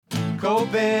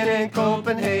Copen in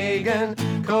Copenhagen,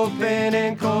 Copen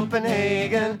in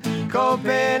Copenhagen,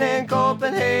 Copen in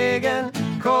Copenhagen,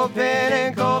 Copen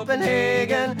in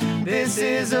Copenhagen. This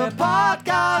is a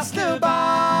podcast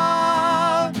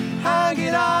about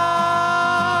hanging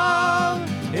out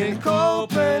in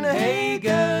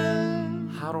Copenhagen.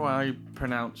 How do I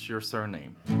pronounce your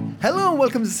surname? Hello and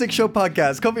welcome to the Sick Show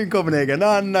Podcast, coming in Copenhagen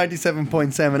on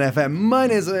 97.7 FM. My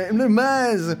name is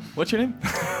What's your name?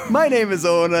 My name is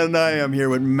Owen and I am here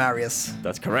with Marius.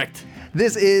 That's correct.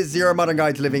 This is your modern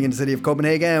guide to living in the city of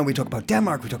Copenhagen. We talk about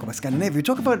Denmark, we talk about Scandinavia, we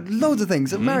talk about loads of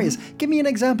things. And Marius, give me an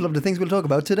example of the things we'll talk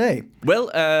about today. Well,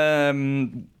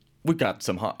 we got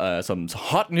some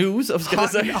hot news. I was gonna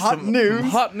say hot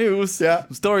news. Yeah,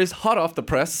 stories hot off the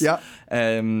press. Yeah,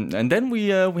 and then we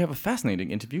have a fascinating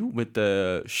interview with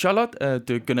Charlotte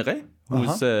de Guéneret,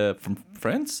 who's from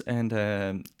France and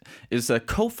is a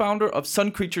co-founder of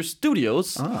Sun Creature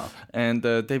Studios. And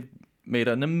they've made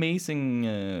an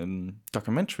amazing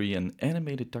documentary, an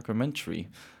animated documentary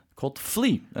called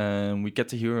Flea. And we get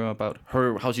to hear about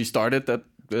how she started that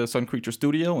Sun Creature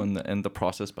Studio and the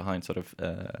process behind sort of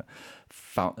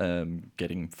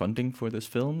getting funding for this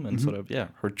film and sort of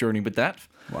her journey with that.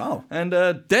 Wow. And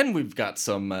then we've got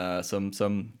some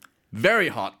very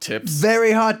hot tips.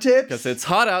 Very hot tips. Because it's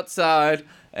hot outside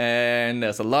and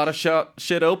there's a lot of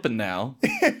shit open now.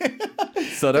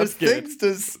 So that's There's good. things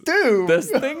to stew.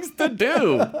 There's things to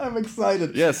do. I'm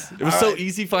excited. Yes, it was so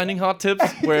easy finding hot tips,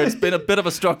 where it's been a bit of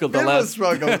a struggle the last.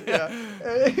 Yeah.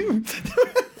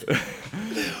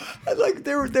 Like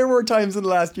there were times in the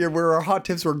last year where our hot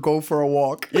tips were go for a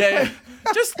walk. Yeah.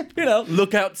 Just,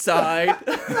 look outside.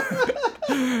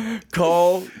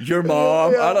 Call your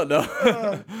mom. Yeah. I don't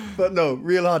know. But no,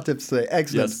 real hot tips today.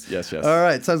 Excellent. Yes. All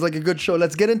right, sounds like a good show.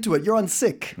 Let's get into it. You're on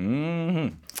Sick.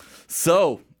 Mm-hmm.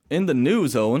 So, in the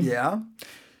news, Owen. Yeah.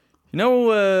 You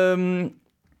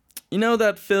know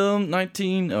that film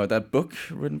that book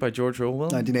written by George Orwell?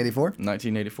 1984.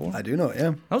 1984. I do know,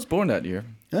 yeah. I was born that year.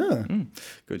 Ah.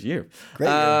 Good year. Great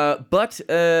year. But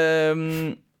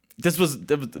this was a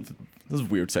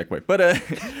weird segue. But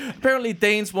apparently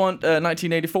Danes want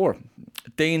 1984.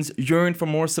 Danes yearn for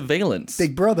more surveillance.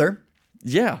 Big Brother.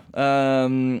 Yeah.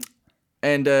 And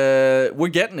we're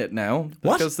getting it now.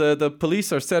 What? Because the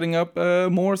police are setting up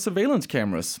more surveillance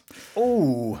cameras.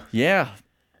 Oh. Yeah.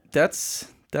 That's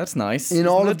nice. In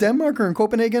all of Denmark or in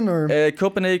Copenhagen or?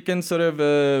 Copenhagen, sort of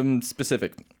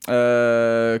specific.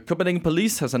 Copenhagen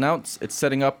Police has announced it's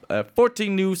setting up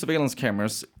 14 new surveillance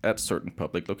cameras at certain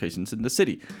public locations in the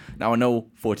city. Now, I know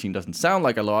 14 doesn't sound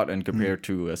like a lot, and compared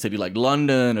to a city like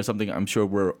London or something, I'm sure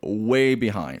we're way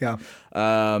behind. Yeah.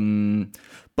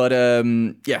 But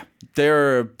the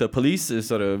police is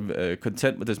sort of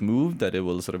content with this move that it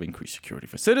will sort of increase security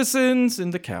for citizens in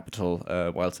the capital,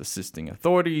 whilst assisting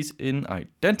authorities in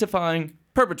identifying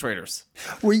perpetrators.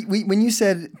 When you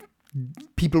said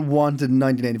people wanted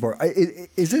 1984,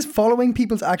 is this following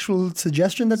people's actual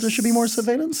suggestion that there should be more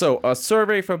surveillance? So a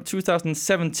survey from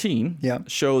 2017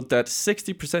 showed that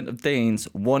 60% of Danes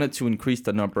wanted to increase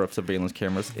the number of surveillance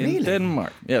cameras in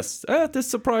Denmark. Yes, this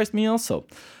surprised me also.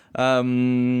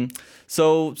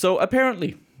 So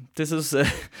apparently this is.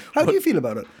 How do you feel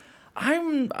about it?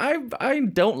 I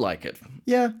don't like it.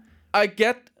 Yeah. I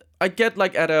get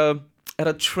like at a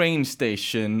train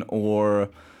station or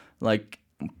like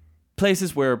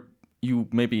places where you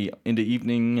maybe in the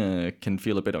evening can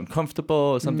feel a bit uncomfortable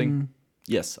or something.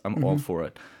 Yes, I'm all for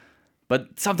it.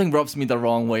 But something rubs me the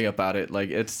wrong way about it. Like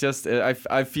it's just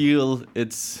I feel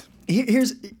it's.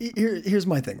 Here's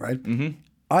my thing, right? Mm-hmm.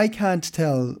 I can't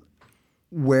tell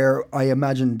where I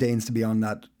imagine Danes to be on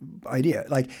that idea.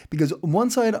 Like, because on one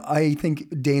side, I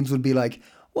think Danes would be like,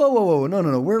 whoa,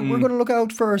 no. We're going to look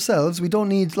out for ourselves. We don't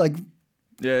need,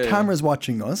 cameras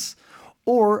watching us.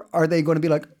 Or are they going to be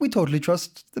like, we totally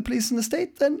trust the police in the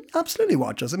state? Then absolutely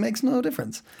watch us. It makes no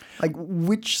difference. Like,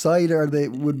 which side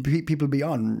would people be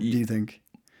on, do you think?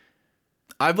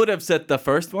 I would have said the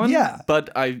first one. Yeah. But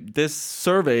this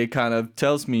survey kind of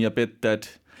tells me a bit that...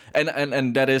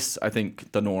 And that is, I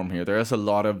think, the norm here. There is a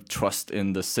lot of trust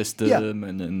in the system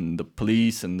and in the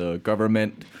police and the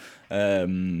government. I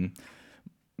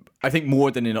think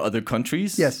more than in other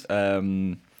countries. Yes.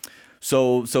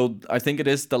 So I think it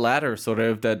is the latter, sort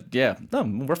of that. Yeah, no,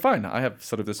 we're fine. I have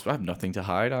sort of this. I have nothing to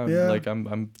hide.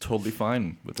 I'm totally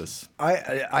fine with this.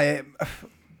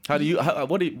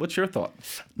 What's your thought?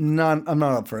 I'm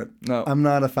not up for it. No. I'm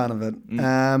not a fan of it.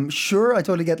 Sure, I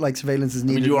totally get surveillance is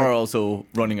needed. I mean, you are also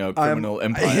running a criminal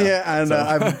empire. Yeah, and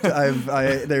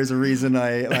there's a reason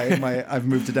I've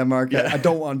moved to Denmark. Yeah. I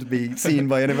don't want to be seen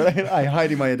by anybody. I'm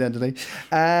hiding my identity.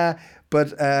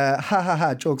 But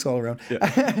jokes all around. Yeah.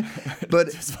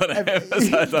 But Just wanna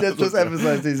emphasize let's just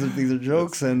emphasize these are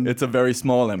jokes, and it's a very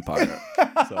small empire.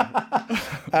 So.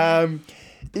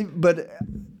 But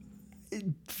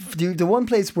the one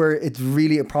place where it's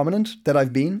really prominent that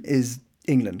I've been is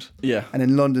England. Yeah. And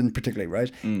in London particularly,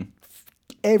 right?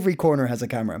 Every corner has a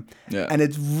camera. Yeah. And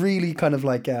it's really kind of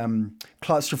like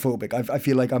claustrophobic. I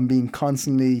feel like I'm being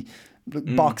constantly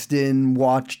boxed in,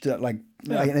 watched, and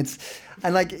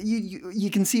like you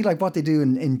can see like what they do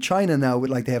in China now with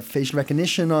like they have facial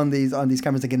recognition on these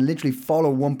cameras. They can literally follow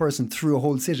one person through a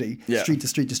whole city, street to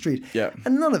street to street. Yeah.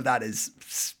 And none of that is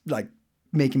like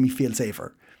making me feel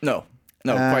safer. No,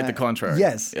 quite the contrary.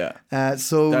 Yes. Yeah.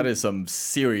 So that is some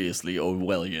seriously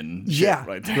Orwellian shit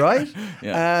right there. Right?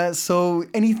 Yeah. So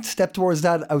any step towards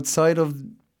that outside of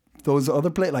those other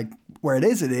places, like where it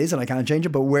is, and I can't change it,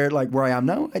 but where I am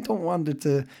now, I don't want it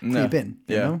to creep in.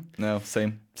 You know? No,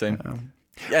 same.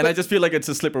 And I just feel like it's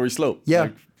a slippery slope. Yeah.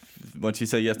 Like, once you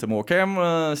say yes to more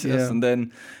cameras,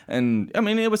 and I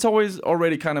mean, it was always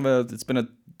already kind of it's been a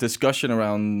discussion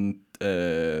around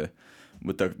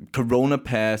with the Corona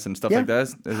pass and stuff like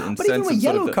that. But even with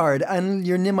yellow card and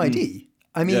your NIM ID,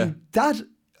 I mean, that,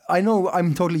 I know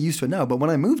I'm totally used to it now, but when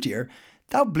I moved here,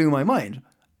 that blew my mind.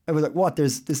 I was like, what?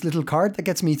 There's this little card that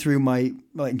gets me through my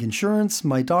insurance,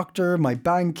 my doctor, my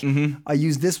bank. I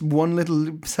use this one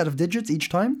little set of digits each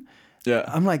time. Yeah.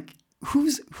 I'm like, who?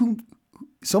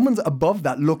 Someone's above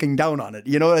that looking down on it,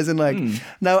 you know, as in like,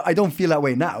 now I don't feel that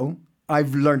way now.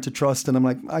 I've learned to trust, and I'm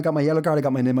like, I got my yellow card, I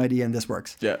got my NIM ID, and this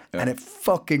works. Yeah. And it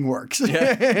fucking works.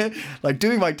 Yeah. Like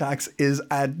doing my tax is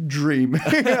a dream.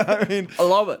 I mean, I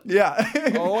love it. Yeah.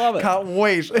 I love it. Can't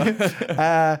wait.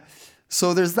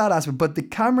 So there's that aspect, but the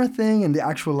camera thing and the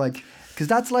actual because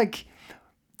that's like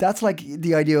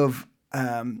the idea of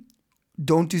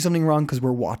don't do something wrong because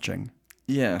we're watching.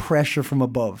 Yeah. Pressure from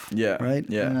above. Yeah. Right.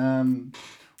 Yeah.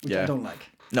 Which I don't like.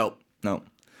 No.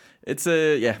 It's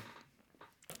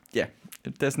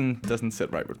it doesn't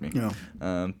sit right with me. No.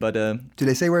 But do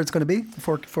they say where it's going to be? The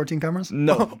 14 cameras?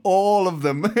 No. All of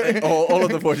them. all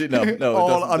of the 14. No.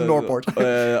 All on Norport.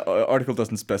 Article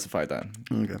doesn't specify that.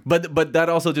 Okay. But that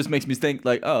also just makes me think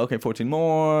like, oh, okay, 14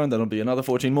 more. Then there'll be another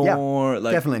 14 more. Yeah,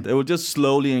 like definitely. It will just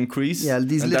slowly increase. Yeah,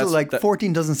 these little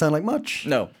 14 doesn't sound like much.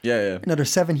 No. Yeah. Another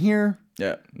 7 here.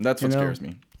 Yeah, that's what scares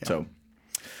me. Yeah. So,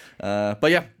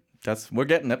 but yeah, we're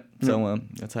getting it. So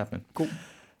that's happening. Cool.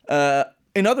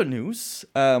 In other news,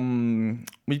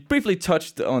 we briefly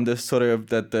touched on this sort of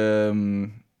that.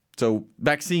 So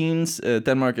vaccines,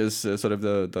 Denmark is sort of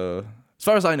the as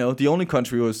far as I know, the only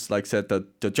country who has said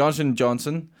that the Johnson &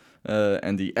 Johnson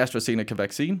and the AstraZeneca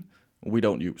vaccine we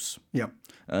don't use. Yeah.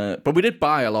 But we did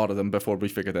buy a lot of them before we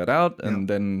figured that out, and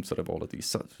then sort of all of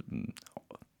these.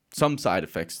 Some side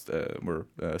effects were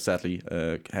sadly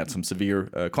had some severe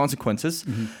consequences,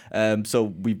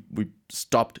 so we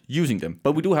stopped using them.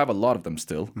 But we do have a lot of them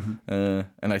still,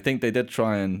 and I think they did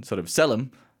try and sort of sell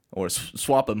them or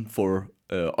swap them for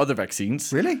other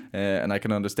vaccines. Really? And I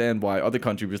can understand why other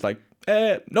countries was like,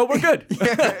 no, we're good.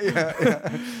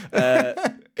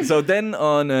 So then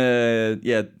on the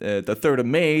 3rd of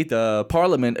May, the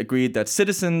Parliament agreed that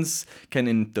citizens can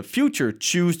in the future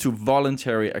choose to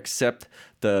voluntarily accept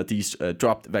these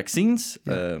dropped vaccines.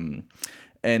 Yeah.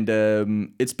 And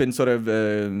it's been sort of,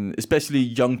 especially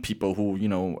young people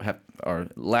who, are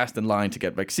last in line to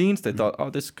get vaccines. They thought, oh,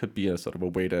 this could be a sort of a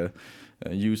way to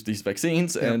use these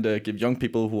vaccines and give young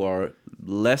people who are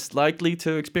less likely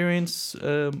to experience,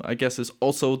 I guess, is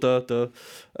also the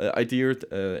idea,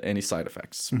 any side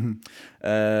effects.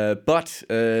 But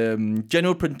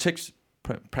general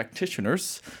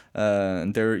practitioners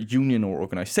and their union or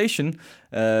organization,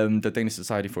 the Danish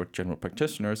Society for General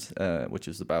Practitioners, which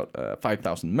is about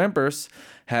 5,000 members,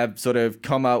 have sort of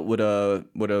come out with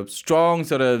a strong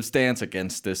sort of stance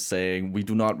against this, saying we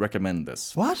do not recommend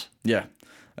this. What? Yeah.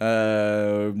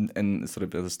 And sort of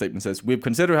the statement says, we've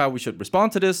considered how we should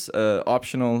respond to this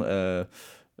optional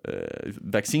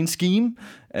vaccine scheme,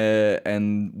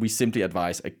 and we simply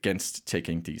advise against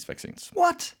taking these vaccines.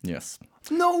 What? Yes.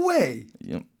 No way.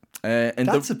 Yeah. And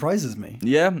that surprises me.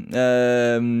 Yeah.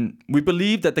 We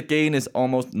believe that the gain is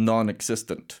almost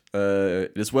non-existent.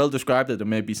 It is well described that there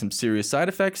may be some serious side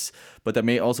effects, but there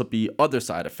may also be other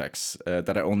side effects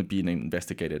that are only being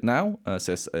investigated now,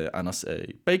 says Anders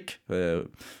Bæk,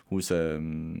 who's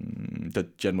the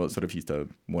general, sort of, he's the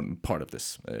one part of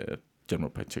this General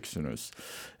Practitioners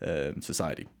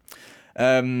Society.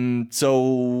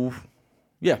 So...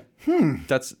 Yeah,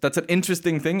 that's an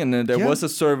interesting thing, and there was a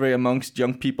survey amongst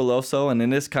young people also, and in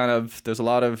this it's kind of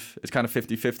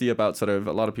 50-50 about sort of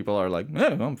a lot of people are like,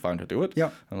 I'm fine to do it,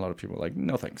 and a lot of people are like,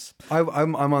 no thanks. I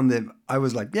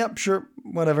was like, yeah, sure,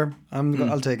 whatever,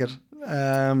 I'll take it,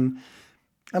 and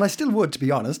I still would, to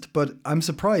be honest, but I'm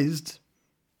surprised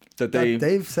that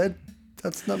they've said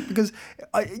that's not, because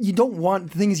you don't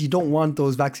want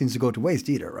those vaccines to go to waste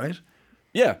either, right?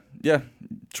 Yeah,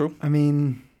 true. I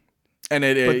mean. And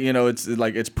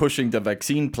it's pushing the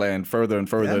vaccine plan further and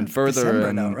further and further.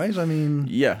 December now, right? I mean,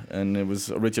 and it was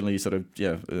originally sort of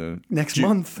next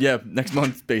month. Yeah, next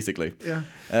month basically. Yeah.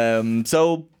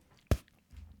 So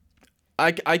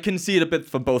I can see it a bit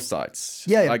from both sides.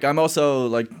 Yeah. Like I'm also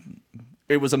like,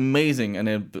 it was amazing, and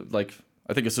I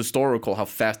think it's historical how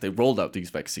fast they rolled out these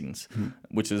vaccines,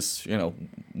 which is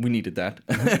we needed that.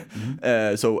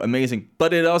 So amazing,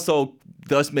 but it also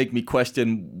does make me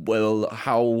question, well,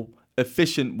 how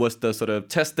efficient was the sort of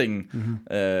testing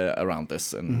around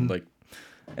this, and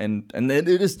and it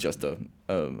is just it's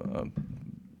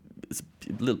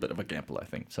a little bit of a gamble, I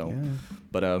think. So,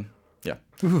 but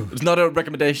it's not a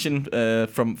recommendation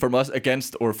from us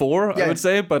against or for, I would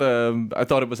say, but I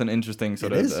thought it was an interesting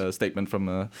sort of statement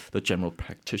from the General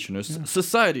Practitioners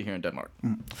Society here in Denmark.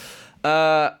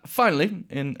 Finally,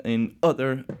 in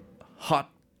other hot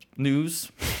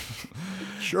news.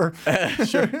 Sure.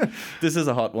 This is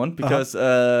a hot one because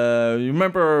you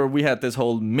remember we had this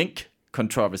whole mink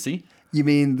controversy. You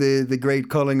mean the great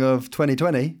culling of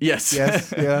 2020? Yes.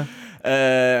 Yeah.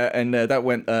 And that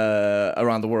went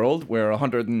around the world, where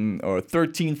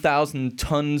 13,000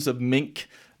 tons of mink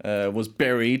was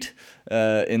buried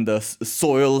in the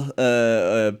soil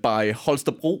by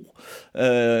Holstebro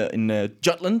in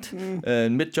Jutland,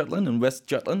 mid-Jutland and West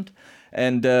Jutland.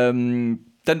 And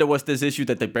then there was this issue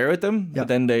that they buried them, but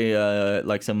then they,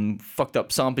 like some fucked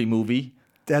up zombie movie,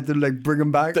 they had to bring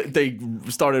them back. They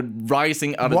started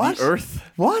rising out of the earth.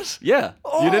 What? Yeah,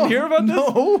 you didn't hear about this?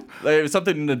 No. Like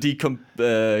something in the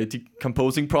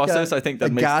decomposing process. I think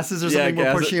that makes gases or something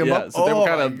were pushing them up. So they were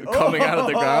kind of coming out of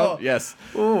the ground. Yes.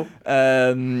 All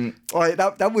right,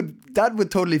 that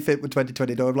would totally fit with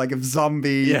 2020 though. Like if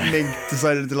zombie mink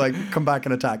decided to come back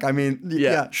and attack. I mean,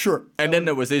 sure. And then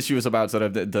there was issues about sort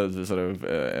of the sort of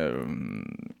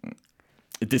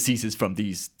diseases from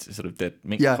these sort of dead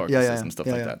mink carcasses and stuff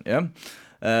like that. Yeah.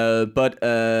 But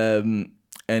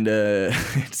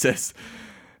it says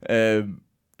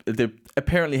they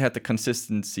apparently had the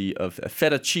consistency of a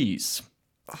feta cheese.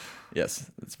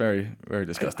 Yes, it's very, very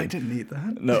disgusting. I didn't eat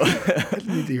that. No. I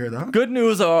didn't need to hear that. Good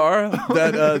news are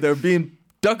that they're being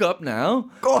dug up now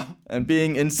and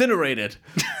being incinerated.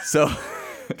 So.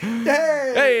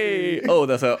 Hey! Oh,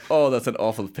 that's an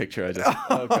awful picture.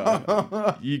 Oh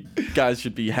god. You guys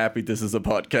should be happy this is a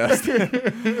podcast.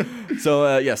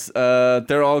 So yes,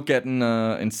 they're all getting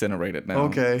incinerated now.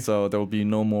 Okay. So there will be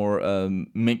no more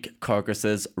mink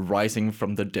carcasses rising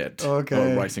from the dead. Okay.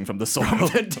 Or rising from the soil. From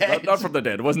the dead. Not from the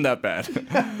dead. It wasn't that bad.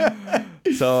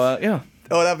 So yeah.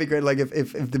 Oh, that'd be great. Like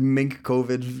if the mink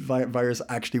COVID virus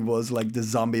actually was like the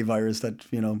zombie virus that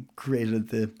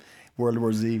created the World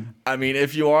War Z. I mean,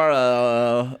 if you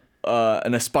are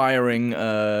an aspiring,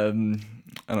 I don't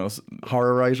know,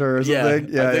 horror writer or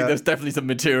something, I think there's definitely some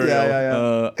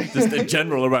material, just in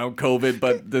general around COVID,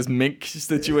 but this mink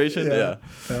situation,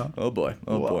 Oh boy,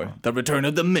 boy, the return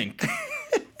of the mink.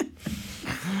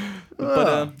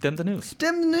 But them the news.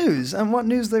 Them the news, and what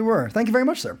news they were. Thank you very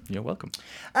much, sir. You're welcome.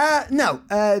 Now,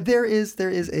 there is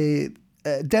a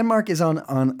Denmark is on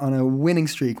a winning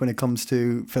streak when it comes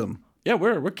to film. Yeah,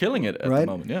 we're killing it at the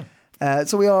moment. Yeah.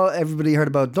 So everybody heard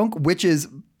about Dunk, which is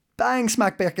bang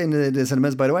smack back into the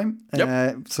cinemas, by the way.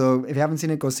 Yep. So if you haven't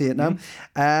seen it, go see it now.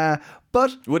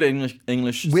 But with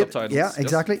English subtitles. Yeah,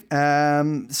 exactly.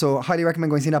 So highly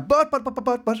recommend going see that. But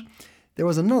there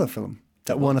was another film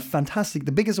that won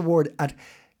the biggest award at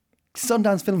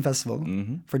Sundance Film Festival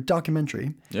for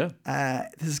documentary. Yeah.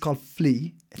 This is called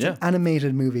Flea. It's an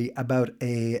animated movie about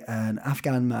an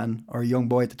Afghan man or a young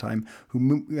boy at the time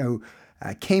who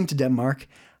came to Denmark,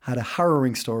 had a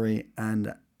harrowing story,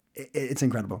 and it's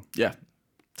incredible. Yeah.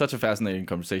 Such a fascinating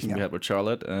conversation we had with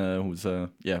Charlotte, who's a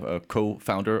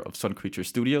co-founder of Sun Creature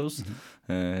Studios,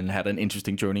 and had an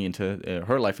interesting journey into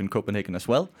her life in Copenhagen as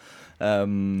well.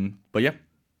 But yeah,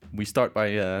 we start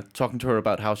by talking to her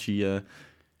about how she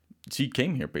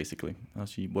came here, basically.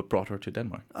 What brought her to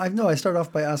Denmark? I started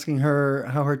off by asking her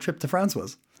how her trip to France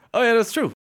was. Oh yeah, that's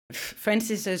true.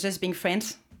 France is just being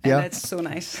France. And that's so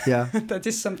nice. Yeah. That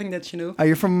is something that you know. Are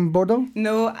you from Bordeaux?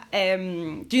 No.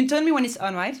 Do you tell me when it's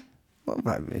on, right? Well,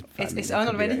 It's on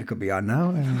already? It could be on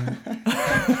now.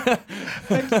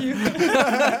 Thank you.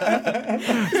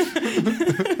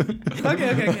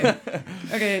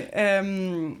 Okay.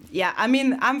 Yeah, I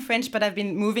mean, I'm French, but I've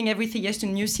been moving every 3 years to a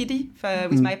new city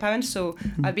with my parents, so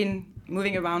I've been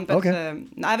moving around. But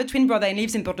I have a twin brother and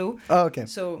lives in Bordeaux. Oh, okay.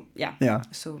 So, yeah.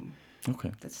 So,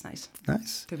 that's nice.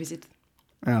 Nice. To visit.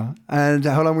 Yeah. And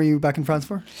how long were you back in France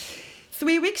for?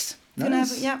 3 weeks.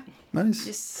 Nice. Nice.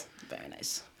 Yes, very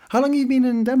nice. How long have you been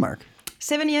in Denmark?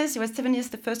 7 years. It was 7 years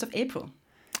the 1st of April.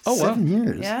 Oh, 7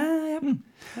 years. Yeah.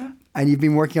 And you've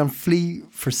been working on Flea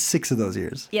for 6 of those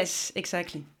years. Yes,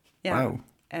 exactly. Yeah. Wow.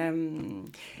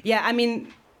 Yeah, I mean,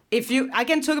 I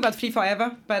can talk about Flea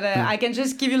forever, but I can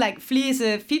just give you Flea is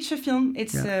a feature film.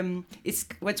 It's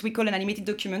what we call an animated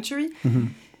documentary. Mm-hmm.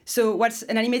 So what's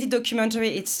an animated documentary?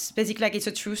 It's basically it's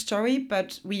a true story,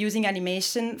 but we're using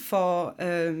animation for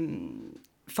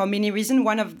many reasons.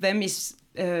 One of them is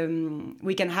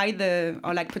we can hide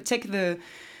protect the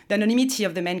anonymity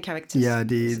of the main characters. Yeah,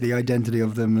 the identity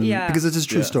of them. Because it's a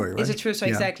true story, right? It's a true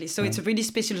story, exactly. So it's a really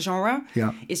special genre.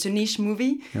 Yeah. It's a niche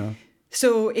movie. Yeah.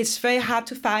 So it's very hard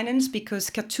to finance because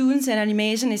cartoons and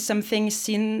animation is something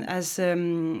seen as a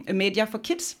media for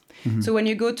kids. Mm-hmm. So when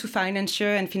you go to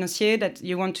financier that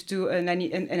you want to do an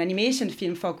animation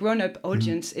film for a grown-up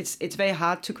audience, it's very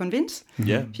hard to convince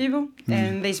people. Mm-hmm.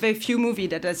 And there's very few movies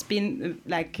that has been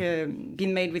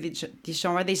been made with this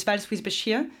genre. There's Vals with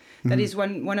Bashir. That is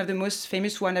one of the most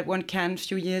famous one that won Cannes a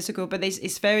few years ago. But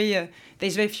there's very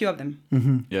few of them.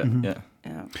 Mm-hmm. Yeah.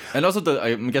 And also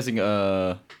I'm guessing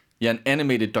an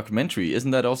animated documentary,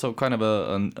 isn't that also kind of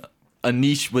a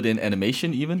niche within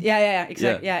animation even? Yeah,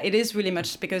 exactly. Yeah, it is really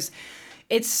much because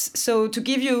it's so to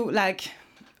give you like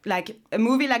a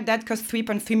movie like that costs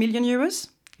 3.3 million euros.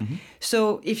 Mm-hmm.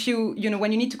 So if you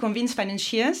when you need to convince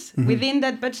financiers within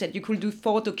that budget, you could do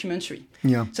 4 documentary.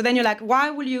 Yeah. So then you're like,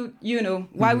 why will you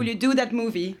will you do that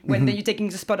movie when then you're taking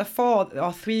the spot of 4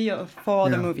 or 3 or 4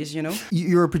 other movies?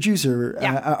 You're a producer.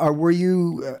 Yeah. Were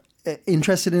you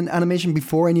interested in animation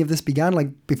before any of this began? Like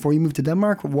before you moved to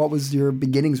Denmark? What was your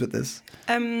beginnings with this?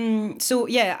 So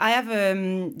I have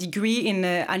a degree in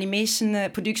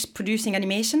animation, producing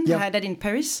animation. I had that in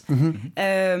Paris. Mm-hmm.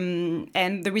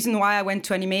 And the reason why I went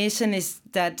to animation is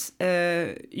that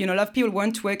a lot of people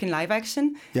want to work in live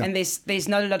action, and there's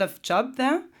not a lot of job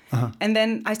there. Uh-huh. And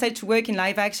then I started to work in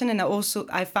live action, and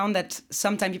I found that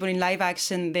sometimes people in live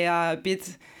action, they are a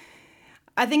bit.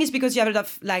 I think it's because you have a lot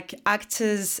of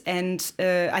actors, and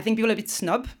I think people are a bit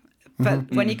snob. But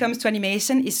when it comes to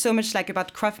animation, it's so much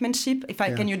about craftsmanship.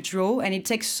 Can you draw? And it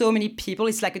takes so many people.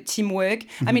 It's like a teamwork.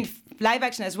 Mm-hmm. I mean, live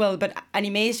action as well, but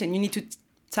animation, you need to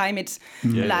time it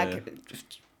 10,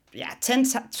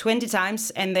 20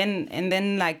 times, and then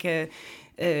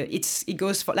it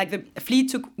goes for the Flea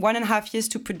took 1.5 years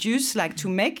to produce, to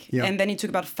make, and then it took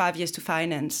about 5 years to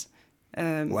finance.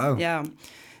 Wow. Yeah.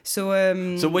 So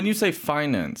when you say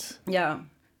finance,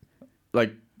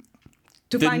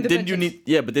 to find the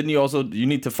budget. But then you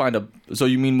need to find so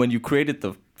you mean when you created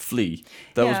the Flea,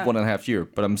 that was 1.5 years,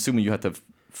 but I'm assuming you had to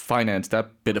finance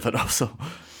that bit of it also.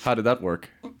 How did that work?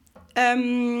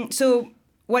 So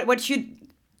what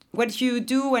you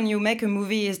do when you make a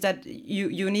movie is that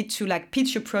you need to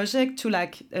pitch your project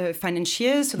to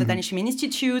financiers, so the Danish Film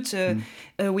Institute.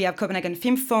 We have Copenhagen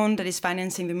Film Fund that is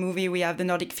financing the movie. We have the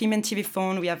Nordic Film and TV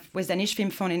Fund. We have West Danish Film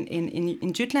Fund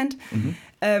in Jutland.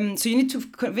 Mm-hmm. So you need to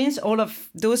convince all of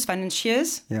those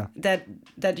financiers that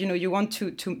you want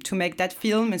to make that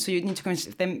film, and so you need to convince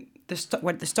them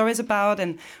what the story is about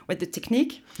and what the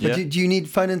technique. But do you need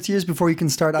financiers before you can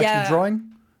start actually drawing?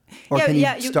 Or can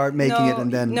you start making it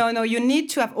and then... No, you need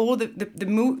to have all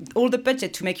the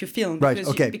budget to make your film. Right,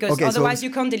 because otherwise you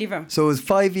can't deliver. So it was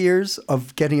 5 years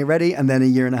of getting it ready and then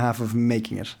 1.5 years of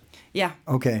making it. Yeah.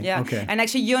 Okay, yeah. Okay. And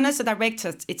actually, Jonas, the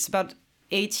director, it's about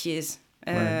 8 years.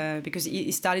 Because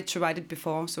he started to write it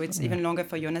before, so it's even longer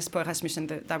for Jonas Bo Rasmussen,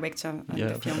 the director of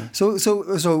the film. So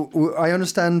I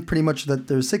understand pretty much that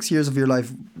there's 6 years of your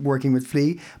life working with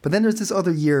Flea, but then there's this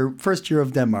other year, first year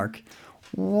of Denmark.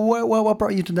 What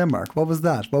brought you to Denmark? What was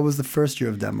that? What was the first year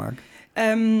of Denmark?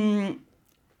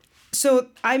 So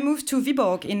I moved to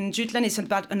Viborg in Jutland. It's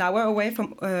about an hour away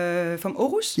from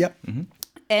Aarhus. Yep. Mm-hmm.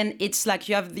 And it's like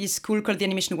you have this school called the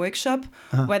Animation Workshop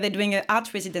where they're doing an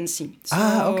art residency. So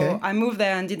I moved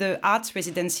there and did an art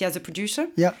residency as a producer.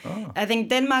 Yeah. I think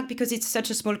Denmark, because it's such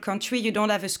a small country, you don't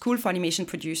have a school for animation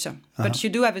producer, but you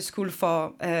do have a school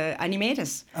for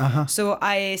animators. So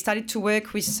I started to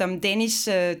work with some Danish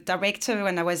director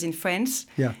when I was in France.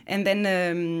 Yeah. And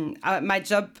then my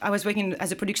job, I was working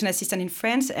as a production assistant in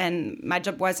France, and my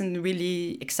job wasn't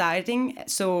really exciting.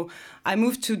 So I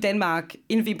moved to Denmark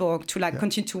in Viborg to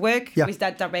continue to work with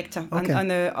that director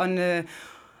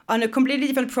on a completely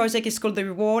different project. It's called The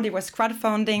Reward. It was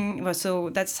crowdfunding. So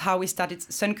that's how we started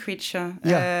Sun Creature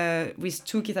with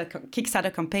 2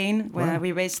 Kickstarter campaign where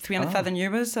we raised 300,000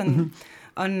 euros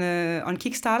on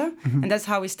Kickstarter. And that's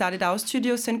how we started our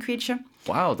studio, Sun Creature.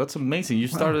 Wow, that's amazing. You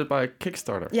started by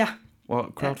Kickstarter. Yeah.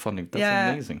 Well, crowdfunding.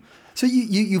 That's amazing. So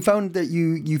you found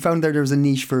that there was a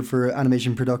niche for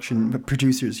animation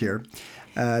producers here,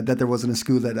 that there wasn't a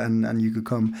school that and you could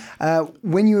come.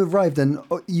 When you arrived, and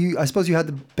I suppose you had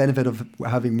the benefit of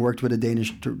having worked with a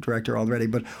Danish director already.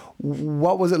 But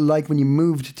what was it like when you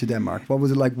moved to Denmark? What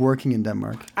was it like working in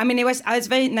Denmark? I mean, I was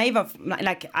very naive.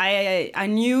 I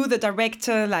knew the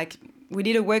director. Like, we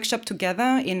did a workshop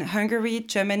together in Hungary,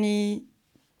 Germany,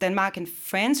 Denmark, and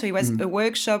France. So it was a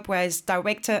workshop where his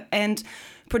director and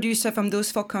producer from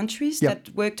those 4 countries that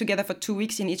worked together for 2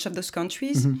 weeks in each of those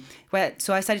countries.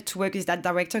 So I started to work with that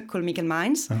director called Mikkel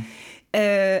Meins.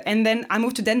 And then I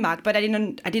moved to Denmark, but I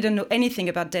didn't know anything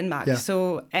about Denmark. Yeah.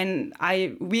 So, and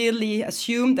I really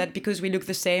assumed that because we look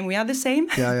the same, we are the same.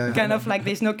 Kind of like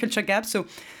there's no culture gap. So,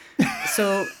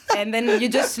 and then you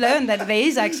just learn that there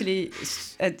is actually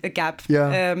a gap.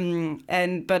 Yeah.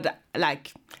 But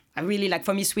I really,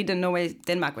 for me, Sweden, Norway,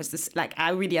 Denmark was this,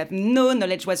 I really have no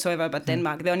knowledge whatsoever about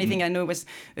Denmark. The only thing I know was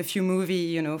a few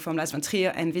movies, from Lars von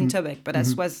Trier and Winterberg, but that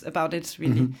was about it,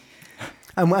 really.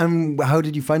 And how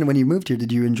did you find it when you moved here?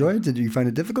 Did you enjoy it? Did you find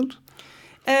it difficult?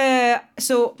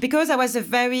 So because I was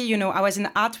I was in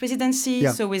art residency,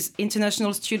 so with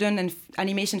international student and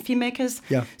animation filmmakers.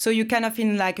 Yeah. So you kind of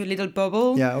in like a little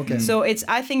bubble. Yeah. Okay. So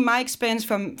I think my experience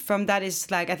from that is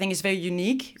I think it's very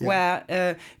unique,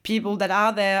 where people that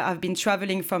are there have been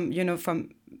traveling from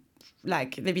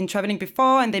they've been traveling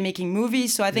before and they're making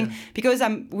movies. So I think because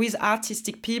I'm with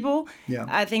artistic people,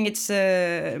 I think it's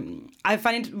I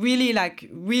find it really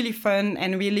really fun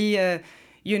and really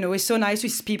it's so nice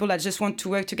with people that just want to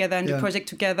work together and do project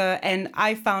together. And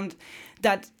I found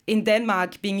that in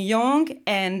Denmark, being young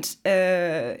and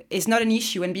is not an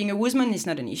issue, and being a woman is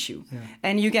not an issue. Yeah.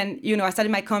 And you can, I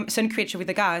started my Sun Creature with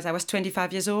the guys. I was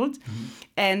 25 years old,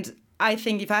 and I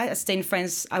think if I stay in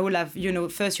France, I will have,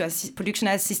 first you're a production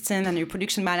assistant, and you're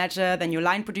production manager, then you're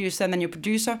line producer, and then you're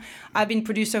producer. I've been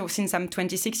producer since I'm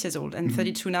 26 years old and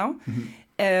 32 now,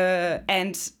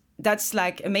 and that's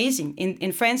amazing.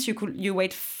 In France, you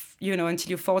wait, until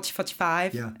you're 40,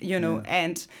 45,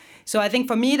 and so I think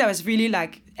for me that was really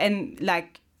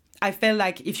I felt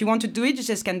like if you want to do it, you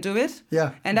just can do it.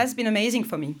 Yeah. And that's been amazing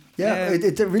for me. Yeah,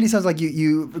 it really sounds like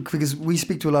you because we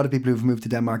speak to a lot of people who've moved to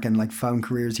Denmark and found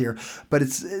careers here, but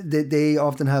they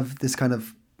often have this kind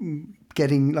of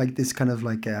getting this kind of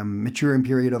maturing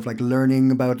period of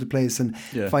learning about the place and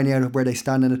finding out where they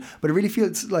stand in it. But it really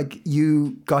feels like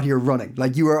you got here running.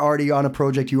 Like you were already on a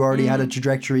project, you already had a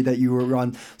trajectory that you were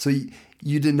on. So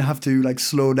you didn't have to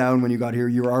slow down when you got here.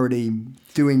 You were already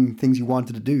doing things you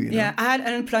wanted to do. Yeah, I had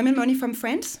unemployment money from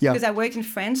France because I worked in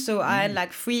France, so I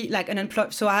had free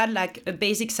unemployment. So I had a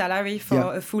basic salary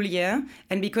for a full year,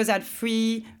 and because I had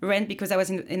free rent because I was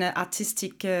in an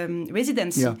artistic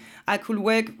residency, I could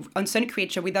work on Sun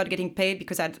Creature without getting paid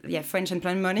because I had French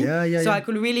employment money. I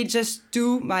could really just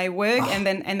do my work and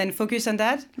then focus on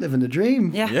that. Living the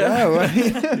dream. Yeah. Wow.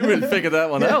 You really figured that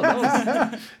one out.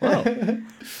 Wow.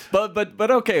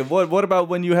 But okay. What about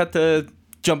when you had to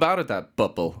jump out of that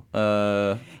bubble?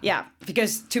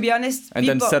 Because to be honest, and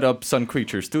then set up Sun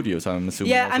Creature Studios, I'm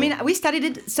assuming. Yeah, also. I mean, we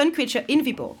started Sun Creature in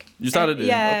Viborg. You started it?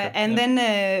 Yeah, okay. And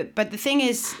then, but the thing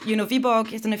is, Viborg,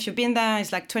 I don't know if you've been there,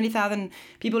 it's 20,000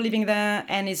 people living there,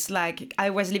 and it's I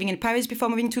was living in Paris before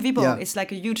moving to Viborg. Yeah. It's a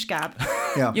huge gap.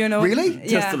 Yeah. Really?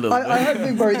 Just a little bit. I heard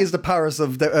Viborg is the Paris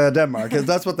of Denmark.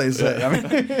 That's what they say. I mean,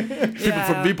 people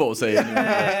from Viborg say it.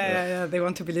 Yeah, they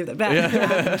want to believe that. But,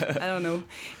 I don't know.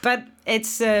 But it's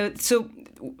so.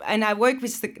 And I work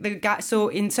with the guy. So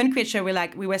in Sun Creature,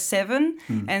 we were 7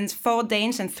 and 4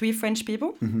 Danes and 3 French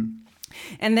people.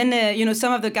 And then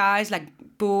some of the guys like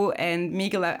Bo and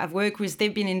Mikkel I've worked with,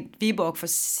 they've been in Viborg for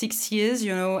 6 years,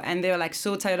 and they were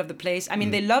so tired of the place. I mean,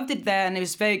 they loved it there and it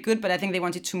was very good, but I think they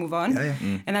wanted to move on.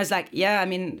 And I was like, I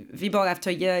mean, Viborg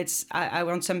after a year, I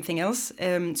want something else.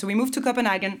 So we moved to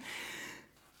Copenhagen.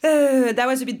 That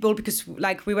was a bit bold because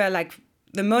like we were like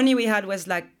the money we had was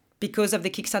like because of the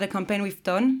Kickstarter campaign we've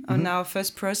done on our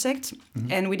first project,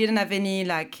 and we didn't have any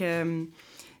like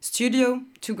studio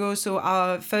to go. So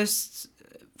our first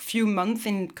few months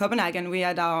in Copenhagen, we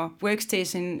had our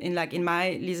workstation in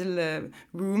my little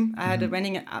room. I had a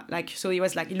renting so it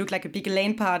was like it looked like a big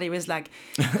LAN party. It was like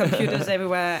computers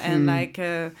everywhere and like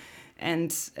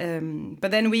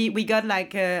but then we got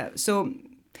like so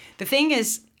the thing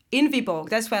is. In Viborg,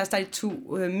 that's where I started to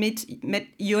met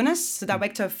Jonas, the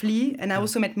director of Flea, and I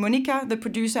also met Monica, the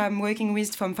producer I'm working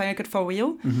with from Final Cut for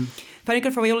Real. Final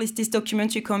Cut for Real is this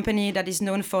documentary company that is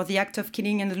known for The Act of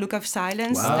Killing and The Look of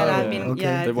Silence. Wow. That I've been,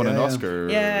 They won an Oscar.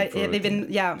 they've been,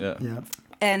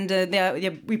 And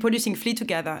we're producing Flea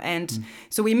together. And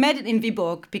so we met in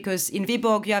Viborg because in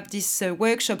Viborg you have this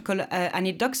workshop called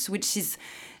Anidox, which is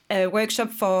a workshop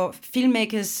for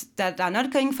filmmakers that are not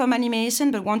coming from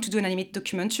animation but want to do an animated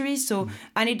documentary. So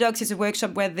Anidox is a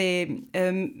workshop where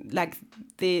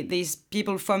these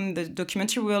people from the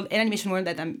documentary world and animation world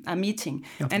that I'm meeting.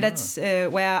 Okay. And that's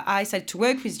where I started to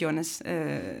work with Jonas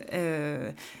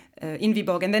in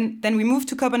Viborg. And then we moved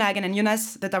to Copenhagen, and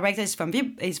Jonas, the director, is from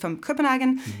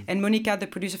Copenhagen, and Monica, the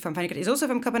producer from Final Cut, is also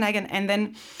from Copenhagen. And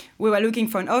then we were looking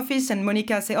for an office, and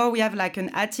Monica said, we have like an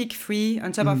attic free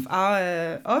on top of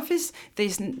our office.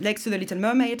 There's next to the Little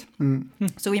Mermaid.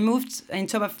 So we moved on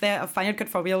top of Final Cut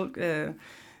for Real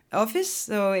office.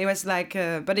 So it was like,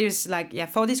 but it was like,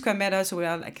 40 square meters. So we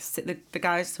were like the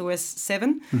guys who was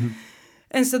 7.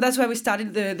 And so that's why we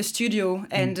started the studio,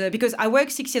 and because I work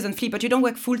 6 years on Flea, but you don't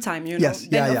work full time, you know. Yes,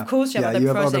 then of course you have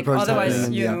other projects. Otherwise,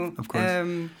 you know, of course.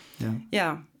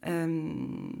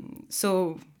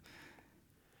 So,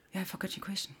 I forgot your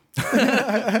question.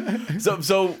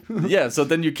 So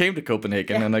then you came to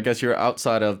Copenhagen, and I guess you're a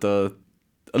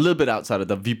little bit outside of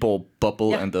the Viborg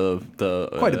bubble and the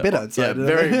quite a bit outside. Yeah,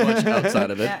 very much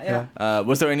outside of it.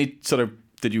 Was there any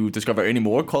did you discover any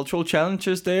more cultural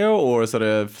challenges there, or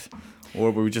or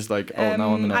were we just like,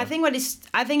 now I'm I think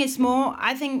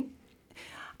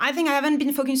I haven't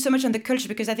been focusing so much on the culture,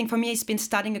 because I think for me it's been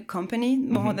starting a company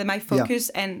more than my focus.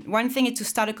 And one thing is to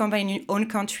start a company in your own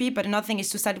country, but another thing is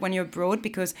to start when you're abroad,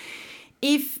 because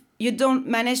if you don't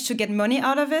manage to get money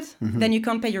out of it, then you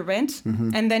can't pay your rent,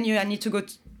 and then you need to go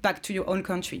back to your own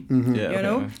country. You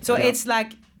know, so it's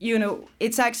like, you know,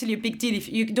 it's actually a big deal if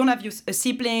you don't have a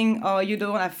sibling or you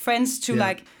don't have friends to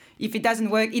like. If it doesn't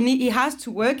work, it has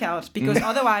to work out, because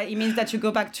otherwise it means that you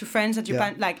go back to friends that you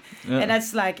find and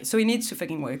that's like, so it needs to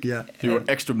fucking work. Yeah, you were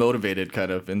extra motivated, kind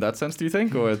of, in that sense. Do you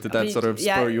think, or did that sort of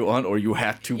spur you on, or you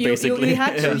had to basically? You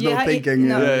had to. You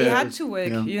had to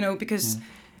work, you know, because.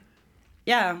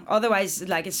 Otherwise,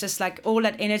 like, it's just like all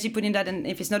that energy put in that, and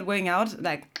if it's not working out,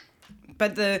 like,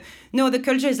 but the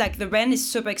culture is like the rent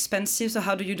is super expensive. So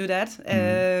how do you do that?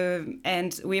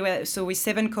 And we're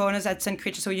 7 corners at Sun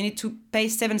Creature, so you need to pay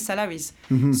 7 salaries.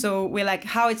 So we're like,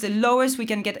 how it's the lowest we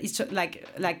can get is like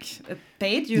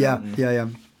paid. You know? Yeah.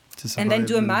 And then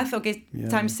do a math, okay,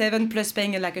 times 7 plus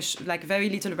paying like very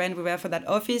little rent we were for that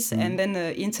office, and then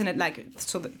the internet, like,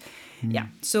 so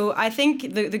So I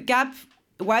think the gap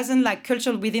wasn't like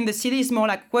cultural within the city, it's more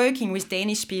like working with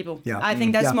Danish people. I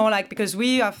think that's more like, because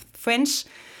we are French,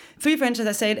 3 French, as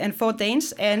I said, and 4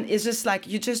 Danes, and it's just like,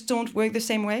 you just don't work the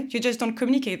same way, you just don't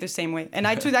communicate the same way. And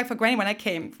I took that for granted when I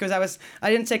came, because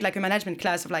I didn't take like a management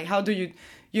class of like, how do you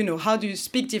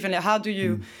speak differently, how do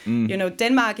you, you know,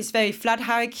 Denmark is very flat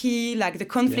hierarchy, like the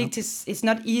conflict is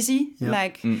not easy,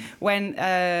 like when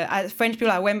French people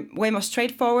are way more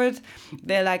straightforward,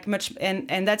 they're like much,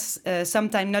 and that's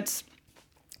sometimes not,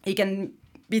 it can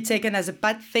be taken as a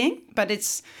bad thing, but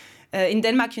it's in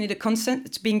Denmark you need a consent,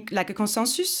 it's being like a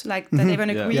consensus, like that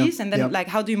everyone agrees, and then like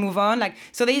how do you move on? Like,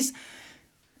 so there's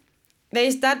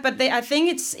that, but I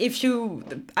think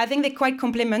they're quite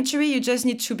complementary. You just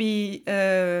need to be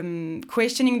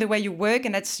questioning the way you work,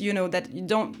 and that's, you know, that you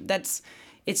don't. That's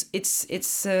it's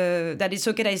that it's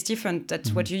okay that it's different.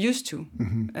 That's what you're used to.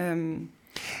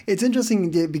 It's interesting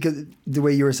because the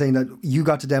way you were saying that you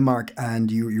got to Denmark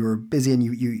and you were busy and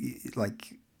you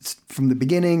like from the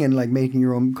beginning and like making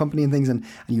your own company and things, and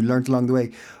you learned along the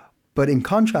way. But in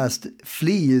contrast,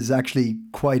 Flea is actually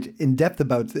quite in depth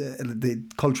about the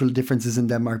cultural differences in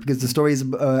Denmark, because the story is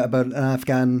about an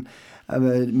Afghan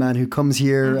man who comes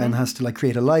here and has to like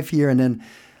create a life here, and then.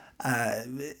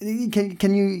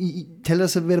 Can you tell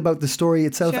us a bit about the story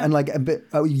itself, and like a bit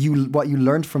what you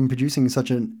learned from producing such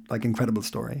an like incredible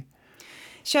story?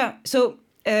 Sure. So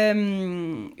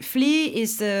Flea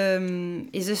is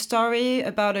a story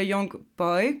about a young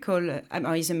boy called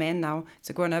he's a man now, it's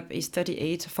a grown up, he's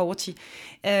 38, 40,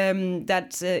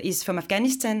 that is from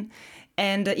Afghanistan,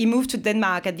 And he moved to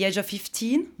Denmark at the age of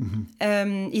 15.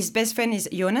 His best friend is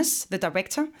Jonas, the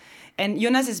director. And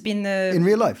Jonas has been... in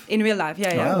real life? In real life,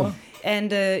 yeah. Wow.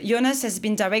 And Jonas has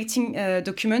been directing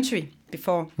documentary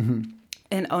before.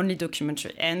 And only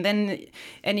documentary. And then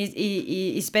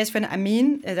his best friend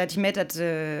Amin, that he met at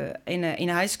in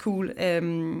high school,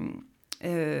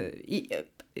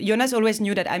 Jonas always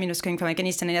knew that Amin was coming from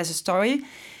Afghanistan and he has a story.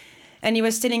 And he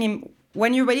was telling him,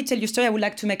 when you're ready to tell your story, I would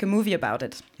like to make a movie about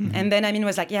it. And then Amin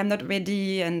was like, yeah, I'm not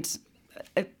ready and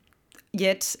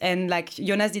yet. And like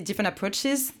Jonas did different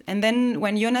approaches. And then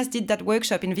when Jonas did that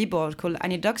workshop in Viborg called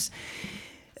Anidox,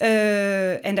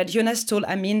 and that Jonas told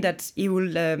Amin that he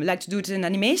would like to do it in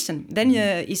animation. Then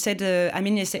he said,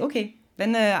 Amin said, okay,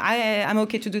 then I'm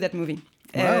okay to do that movie.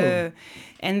 Wow.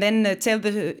 And then tell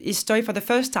his story for the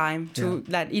first time to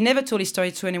like he never told his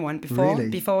story to anyone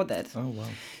before that. Oh wow!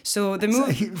 So the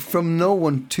movie from no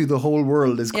one to the whole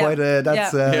world is quite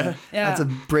that's a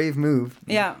brave move.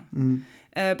 Yeah.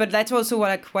 But that's also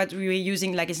what we were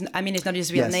using. Like, it's not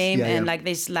his real name, and like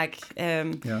this, like.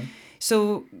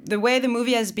 So the way the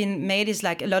movie has been made is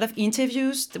like a lot of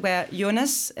interviews where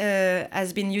Jonas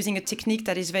has been using a technique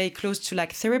that is very close to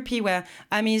like therapy, where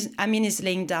Amin is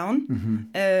laying down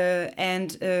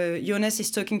and Jonas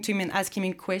is talking to him and asking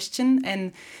him a question,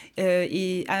 and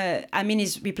Amin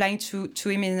is replying to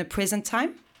him in the present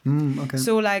time. Okay.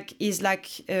 So like he's like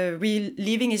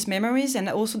reliving his memories, and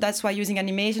also that's why using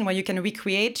animation where you can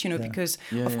recreate, because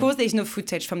of course there's no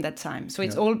footage from that time, so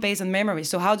it's all based on memory.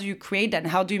 So how do you create that,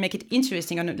 and how do you make it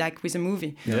interesting like with a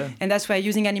movie? And that's why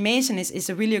using animation is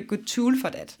a really good tool for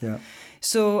that.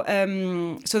 So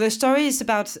so the story is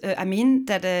about Amin,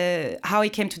 that how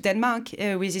he came to Denmark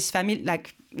with his family,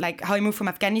 like how he moved from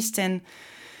Afghanistan.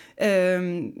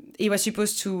 He was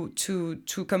supposed to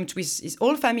come to his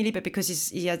old family, but because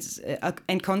he has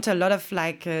encountered a lot of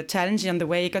challenges on the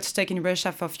way, he got stuck in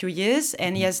Russia for a few years,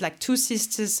 and he has like 2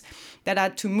 sisters that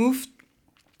had to move.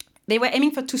 They were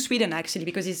aiming to Sweden actually,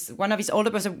 because one of his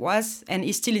older brothers was and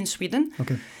is still in Sweden.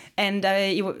 Okay. And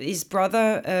his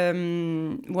brother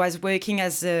was working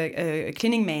as a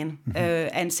cleaning man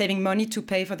and saving money to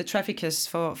pay for the traffickers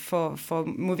for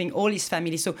moving all his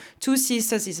family. So 2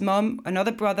 sisters, his mom,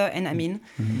 another brother, and Amin.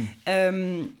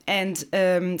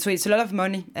 So it's a lot of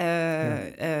money.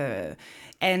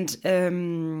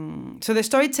 So the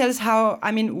story tells how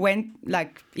Amin went,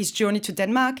 like his journey to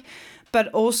Denmark, but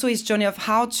also his journey of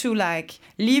how to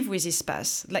live with his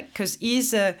past, because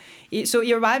so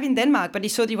he arrived in Denmark, but he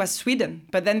thought he was Sweden.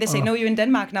 But then they say, no, you're in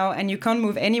Denmark now, and you can't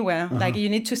move anywhere. Like you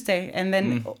need to stay. And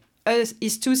then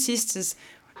his 2 sisters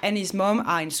and his mom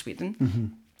are in Sweden.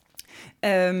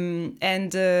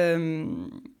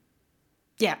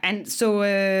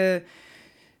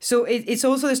 So it's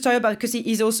also the story about, because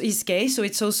he's gay, so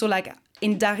it's also like.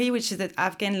 In Dari, which is the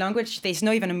Afghan language, there's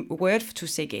not even a word to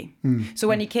say gay. So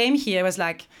when he came here, I was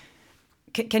like,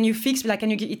 can you fix me? Like, can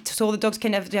you so the dogs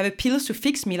can have pills to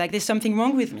fix me? Like, there's something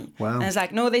wrong with me. Wow. And I was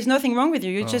like, no, there's nothing wrong with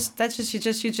you. You're just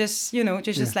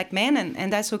just like man,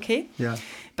 and that's okay. Yeah.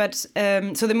 But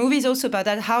so the movie is also about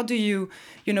that. How do you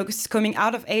coming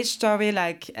out of age story,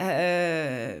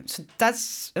 so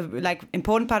that's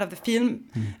important part of the film.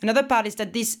 Another part is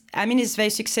that Amin is very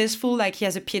successful. Like, he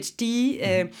has a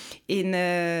PhD he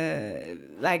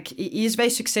is very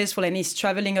successful, and he's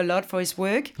traveling a lot for his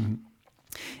work.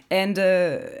 And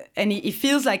he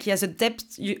feels like he has a debt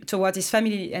towards his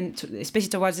family, and especially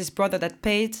towards his brother that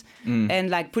paid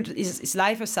and put his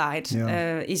life aside.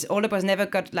 His older brother never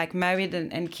got married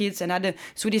and kids, and had a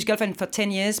Swedish girlfriend for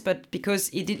 10 years, but because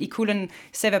he couldn't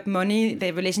save up money,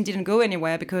 the relation didn't go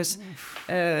anywhere, because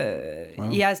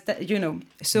he has that,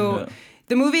 So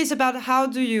the movie is about how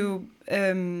do you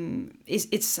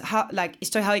it's how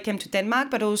how he came to Denmark,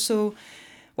 but also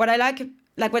what I like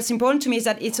what's important to me is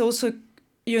that it's also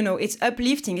it's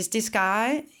uplifting. It's this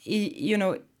guy,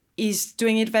 he's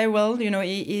doing it very well.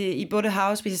 He bought a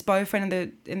house with his boyfriend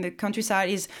in the countryside.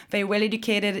 He's very well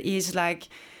educated. He's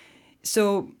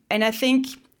and I think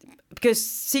because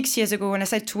 6 years ago when I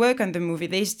started to work on the movie,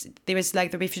 there was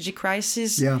the refugee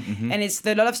crisis, and it's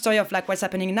a lot of story of what's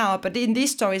happening now. But in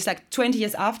this story, it's 20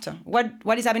 years after.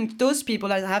 What is happening to those people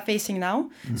that are facing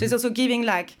now? So it's also giving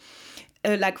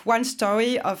one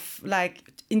story of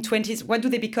in 20s, what do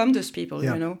they become, those people,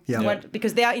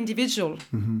 because they are individual.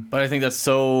 But I think that's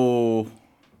so,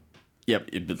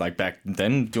 back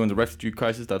then during the refugee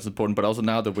crisis, that's important. But also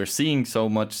now that we're seeing so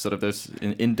much sort of this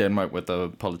in Denmark with the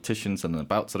politicians and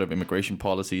about sort of immigration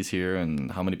policies here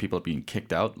and how many people are being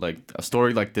kicked out, a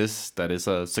story like this that is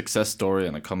a success story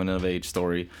and a coming of age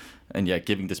story and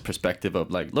giving this perspective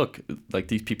of like, look, like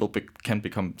these people can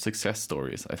become success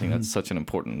stories. I think that's such an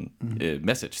important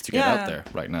message to get out there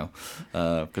right now,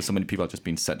 because so many people are just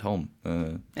being sent home.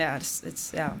 It's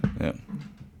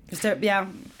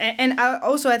and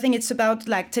I think it's about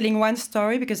like telling one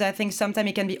story, because I think sometimes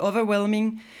it can be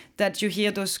overwhelming that you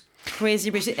hear those crazy,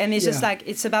 and it's just like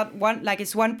it's about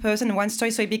it's one person, one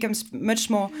story, so it becomes much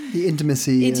more the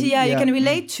intimacy. You can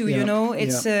relate to, you know.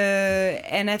 It's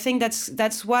and I think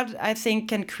that's what I think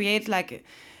can create like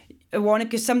a warning,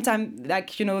 because sometimes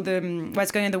like, you know, the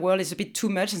what's going on in the world is a bit too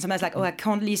much, and sometimes like, I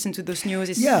can't listen to those news,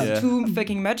 it's too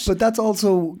fucking much. But that's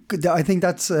also, I think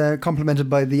that's complemented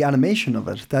by the animation of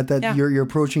it, that you're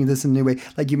approaching this in a new way.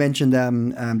 Like you mentioned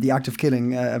The Act of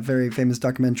Killing, a very famous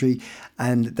documentary,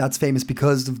 and that's famous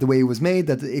because of the way it was made,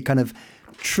 that it kind of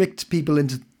tricked people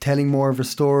into telling more of a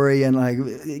story, and like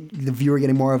the viewer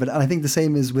getting more of it. And I think the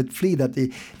same is with Flea, that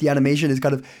the animation is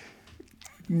kind of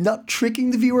not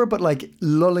tricking the viewer, but like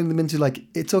lulling them into like,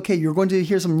 it's okay, you're going to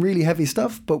hear some really heavy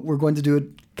stuff, but we're going to do it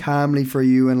calmly for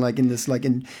you, and like in this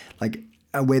in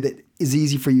a way that is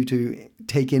easy for you to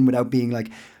take in without being like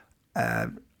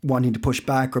wanting to push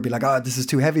back or be like, this is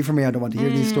too heavy for me, I don't want to hear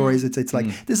these stories. It's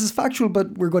like, this is factual,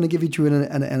 but we're going to give it to you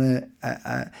in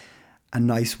a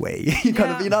nice way.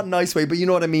 You're not a nice way, but you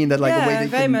know what I mean, that like a way that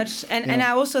very much. And I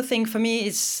also think for me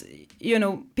it's, you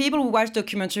know, people who watch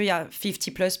documentary are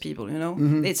 50 plus people, you know.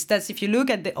 That's if you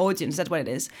look at the audience, that's what it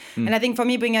is. And I think for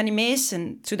me, bringing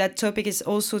animation to that topic is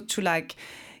also to like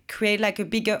create like a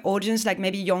bigger audience, like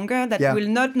maybe younger, that will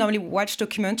not normally watch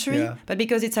documentary, but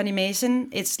because it's animation,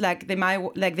 it's like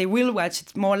they will watch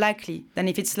it more likely than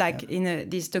if it's like in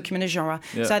this documentary genre.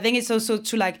 So I think it's also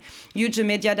to like use a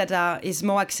media that is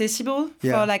more accessible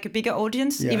for like a bigger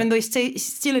audience, even though it's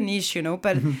still a niche, you know.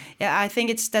 But I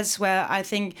think that's where I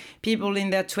think people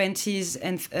in their 20s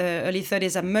and early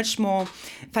 30s are much more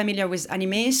familiar with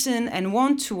animation and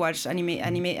want to watch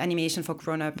animation for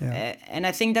grown up. And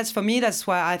I think that's, for me, that's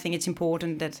why I think it's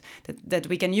important that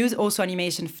we can use also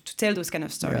animation to tell those kind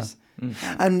of stories.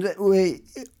 And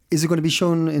is it going to be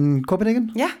shown in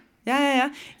Copenhagen? Yeah.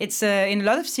 It's in a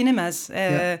lot of cinemas.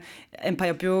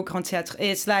 Empire Bio, Grand Theatre.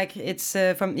 It's like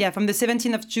from the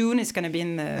 17th of June. It's going to be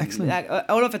in like,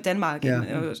 all over Denmark. I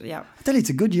tell you, it's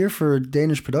a good year for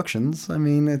Danish productions. I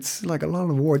mean, it's like a lot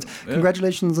of awards.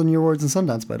 Congratulations on your awards in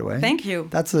Sundance, by the way. Thank you.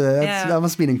 That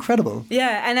must have been incredible.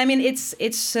 Yeah, and I mean,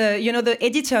 it's you know, the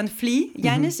editor on Flea,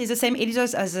 Janus, is the same editor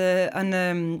as on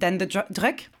Dan de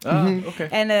Druk. Okay.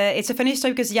 And it's a funny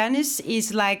story because Janus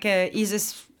is like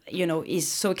he's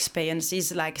so experienced.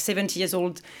 He's like 70 years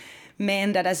old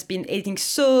man that has been editing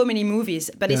so many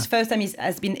movies, but his first time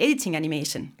has been editing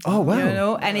animation. Oh wow! You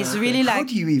know, and it's really like, how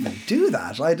do you even do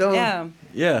that? I don't.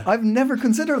 Yeah. I've never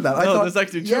considered that. I thought that's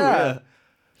actually true. Yeah.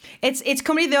 It's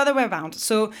completely the other way around.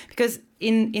 So because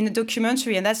in the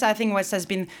documentary, and that's I think what has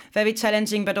been very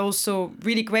challenging, but also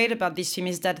really great about this film,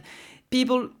 is that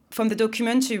people from the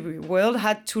documentary world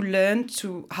had to learn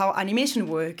how animation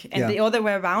work, and the other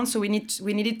way around. So we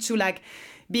needed to like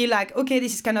be like, okay,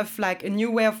 this is kind of like a new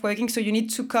way of working. So you need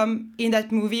to come in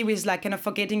that movie with like kind of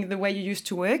forgetting the way you used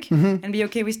to work and be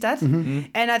okay with that.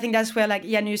 And I think that's where like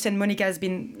Janus and Monica has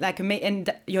been like,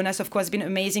 and Jonas of course been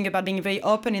amazing about being very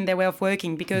open in their way of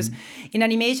working, because in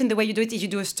animation the way you do it is you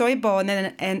do a storyboard and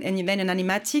then an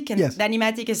animatic, and the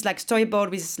animatic is like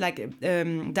storyboard with like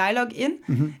dialogue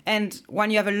in, and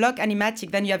when you have a lock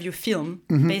animatic, then you have your film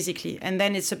basically, and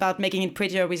then it's about making it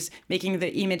prettier with making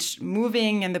the image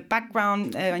moving and the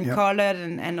background and colored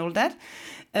and all that.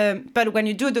 But when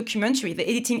you do a documentary, the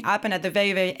editing happens at the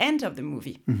very, very end of the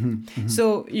movie.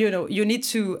 So, you know, you need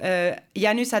to...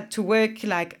 Janus had to work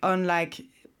like on like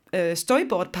a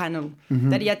storyboard panel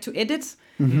that he had to edit.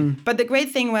 But the great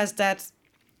thing was that,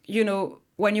 you know,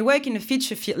 when you work in a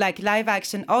feature film, like live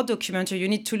action or documentary, you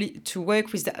need to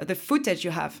work with the footage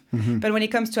you have. But when it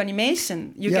comes to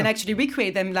animation, you can actually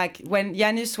recreate them. Like when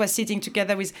Janus was sitting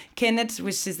together with Kenneth,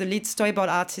 which is the lead storyboard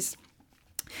artist,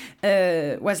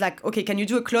 was like, okay, can you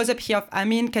do a close-up here of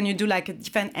Amin? Can you do like a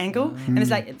different angle? And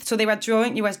it's like, so he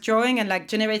was drawing and like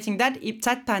generating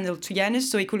that panel to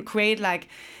Janus, so he could create like,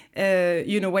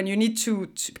 you know, when you need to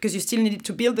because you still need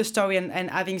to build the story and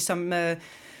having some,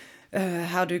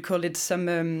 how do you call it?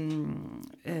 Some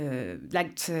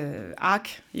arc,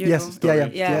 yes, know?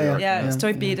 Yeah.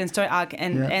 Story beat and story arc,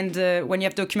 and when you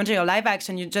have documentary or live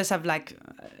action, you just have like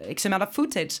X amount of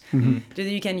footage that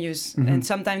you can use, and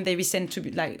sometimes they resend to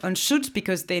be like on shoot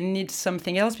because they need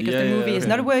something else because the movie is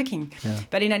not working.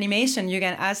 But in animation, you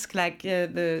can ask like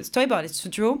the storyboardist to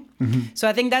draw. So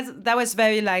I think that was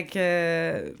very like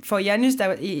for Janus,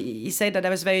 that he said that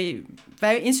was very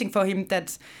very interesting for him,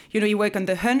 that he worked on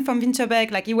The Hunt from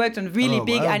Winterberg, like he worked on really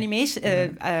big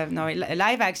animation,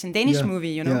 live action Danish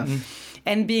movie,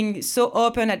 and being so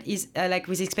open at his like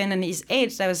with expanding his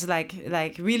age, that was like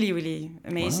really really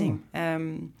amazing. But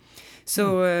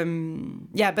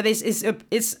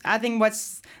it's I think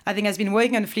has been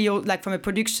working on Flea, like from a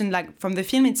production, like from the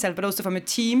film itself, but also from a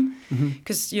team,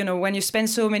 because when you spend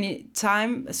so many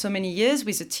years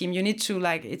with a team, you need to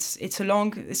like it's a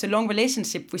long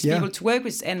relationship with people to work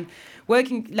with, and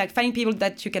working like finding people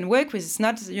that you can work with.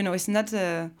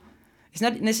 It's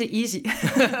not necessarily easy,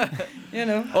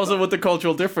 Also with the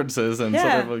cultural differences and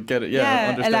sort of get it,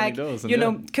 understanding like, those.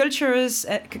 And cultural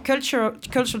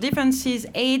differences,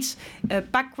 age,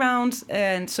 background,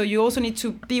 and so you also need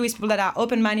to be with people that are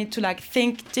open-minded to like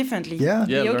think differently.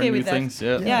 Be okay with that. Things,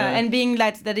 and being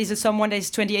like that is someone that is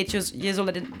 28 years old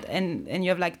and you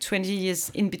have like 20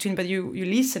 years in between, but you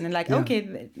listen and like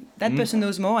okay, that person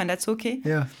knows more, and that's okay.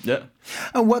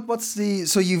 And what's the,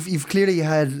 so you've clearly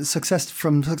had success to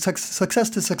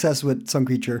success with Sun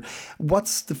Creature.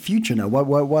 What's the future now?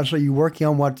 What are you working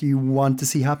on? What do you want to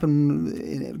see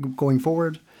happen going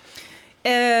forward?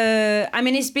 I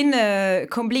mean, it's been a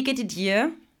complicated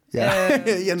year.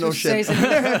 No shit.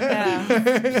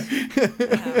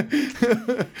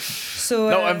 So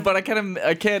but I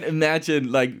can't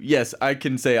imagine, like, yes, I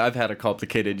can say I've had a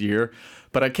complicated year.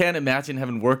 But I can't imagine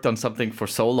having worked on something for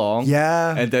so long.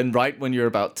 And then right when you're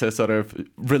about to sort of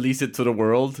release it to the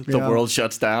world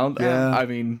shuts down. I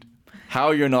mean,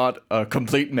 how you're not a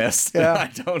complete mess, I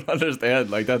don't understand.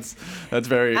 Like, that's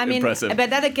very impressive. But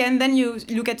that again, then you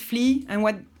look at Flea and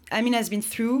what Amin has been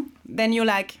through, then you're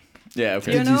like... Gives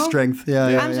you strength.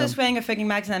 I'm just wearing a fucking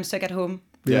mask and I'm stuck at home.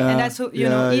 And that's,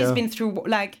 he's been through,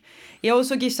 like... He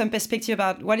also gives some perspective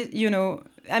about what is,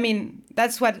 I mean,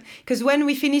 that's what, because when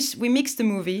we mixed the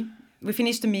movie, we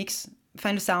finished the mix,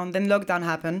 final sound, then lockdown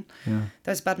happened. That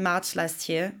was about March last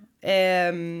year.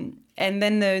 And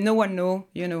then no one knew,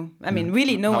 I mean,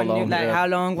 really no one knew, like how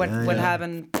long, what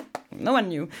happened. No one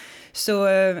knew. So,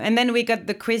 and then we got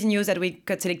the crazy news that we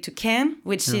got selected to Cannes,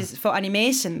 which is for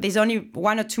animation. There's only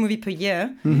 1 or 2 movies per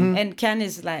year. And Cannes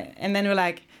is like, and then we're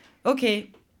like, okay,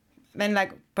 then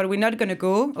like, but we're not going to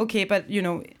go. Okay, but,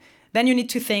 then you need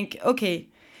to think, okay,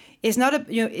 it's not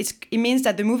it means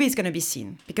that the movie is going to be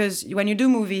seen, because when you do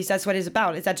movies, that's what it's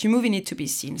about. It's that your movie needs to be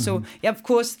seen. So of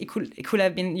course it could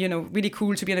have been really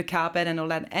cool to be on a carpet and all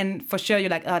that, and for sure you're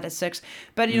like, oh, that sucks.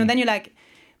 But then you're like,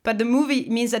 but the movie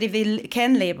means that if they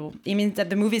can label, it means that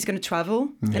the movie is going to travel,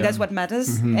 and that's what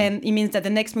matters. And it means that the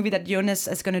next movie that Jonas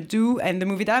is going to do, and the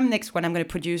movie that I'm going to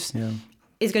produce.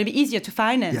 It's going to be easier to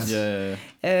finance.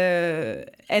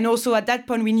 And also at that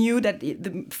point we knew that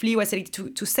the Flea was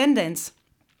selected to Sundance,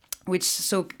 which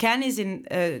so Cannes is in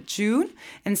June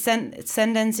and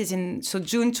Sundance is in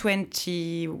June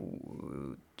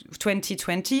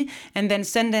 2020, and then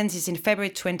Sundance is in February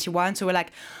 21. So we're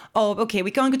like, oh, okay, we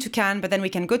can't go to Cannes, but then we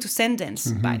can go to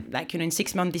Sundance. But like in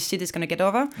 6 months this shit is going to get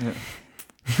over.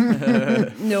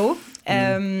 No,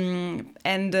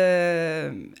 and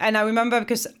I remember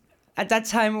because. At that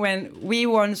time when we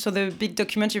won the big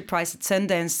documentary prize at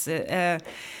Sundance,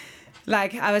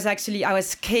 like I was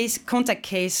contact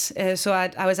case, so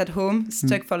I was at home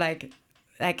stuck for like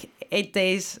 8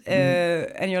 days,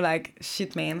 and you're like,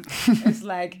 shit, man. It's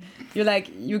like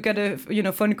you got a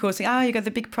phone call saying, you got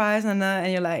the big prize, and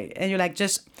you're like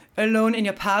just alone in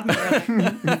your apartment,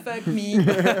 like, fuck me,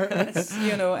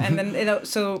 and then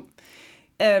so.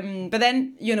 But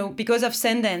then, because of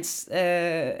Sundance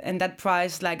and that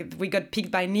prize, like we got picked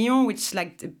by Neon, which is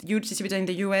like a huge distributor in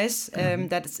the US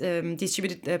that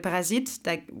distributed Parasite,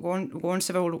 like won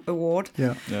several awards.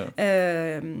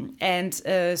 And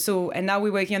now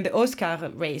we're working on the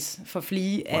Oscar race for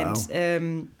Flea, and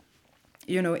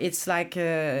it's like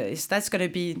that's gonna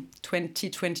be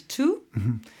 2022.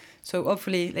 So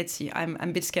hopefully, let's see. I'm a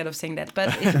bit scared of saying that,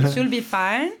 but it should be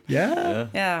fine.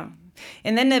 Yeah.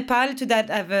 And then parallel to that,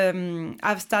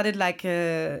 I've started like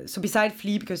so beside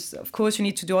Flea, because of course you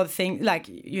need to do all the things, like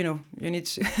you need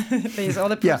to there's all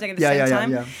the projects at the same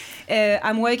time.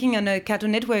 I'm working on a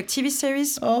Cartoon Network TV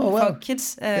series for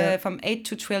kids from 8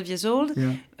 to 12 years old.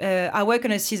 Yeah. I work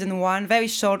on a season 1, very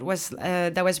short,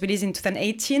 that was released in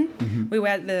 2018. Mm-hmm. We were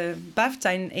at the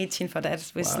BAFTA in 2018 for that.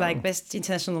 It was like Best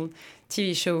International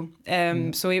TV Show.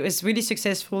 So it was really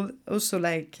successful. Also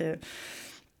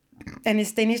and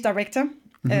his Danish director,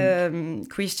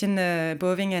 Christian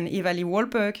Boving and Eva Lee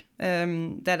Wahlberg,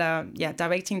 that are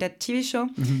directing that TV show.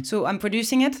 Mm-hmm. So I'm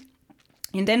producing it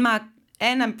in Denmark,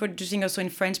 and I'm producing also in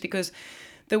France, because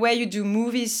the way you do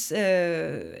movies,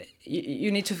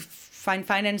 you need to find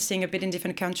financing a bit in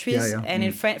different countries. Yeah. And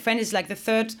in France is like the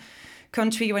third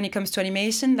country when it comes to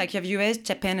animation. Like you have US,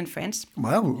 Japan, and France.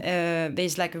 Wow.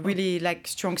 There's like a really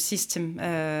strong system,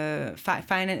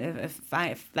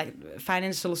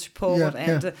 financial support,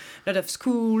 and a lot of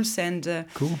schools and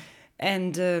cool.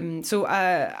 And so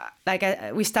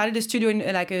we started a studio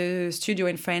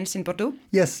in France in Bordeaux.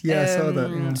 Yes, I saw that.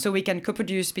 Yeah. So we can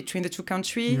co-produce between the two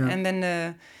countries,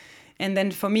 and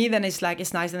then for me, then it's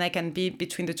nice, and I can be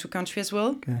between the two countries as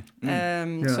well. Okay.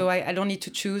 So I don't need to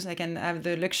choose. I can have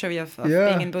the luxury of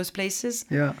being in both places.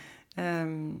 Yeah.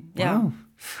 Wow.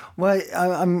 Well,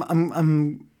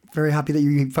 I'm very happy that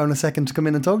you found a second to come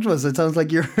in and talk to us. It sounds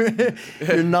like you're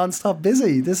non-stop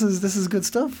busy. This is good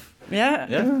stuff.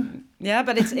 Yeah,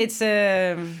 but it's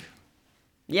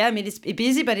I mean, it's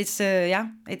busy, but it's good.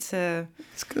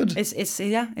 It's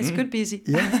good busy.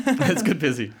 Yeah, it's good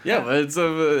busy. Yeah, well, it's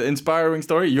an inspiring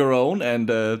story, your own, and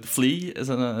Flea is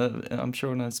I'm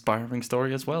sure an inspiring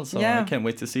story as well. So I can't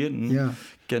wait to see it and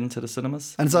get into the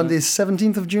cinemas. And it's on the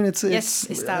 17th of June. It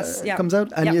starts. Comes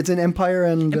out, and it's in Empire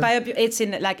and Empire. It's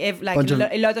in a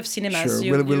lot of cinemas.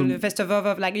 Sure. First of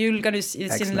all, you're gonna see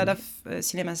it's in a lot of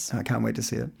cinemas. I can't wait to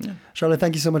see it. Yeah. Charlotte,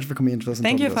 thank you so much for coming into us.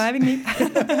 Thank you for having me.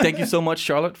 Thank you so much,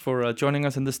 Charlotte, for joining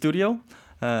us in the studio.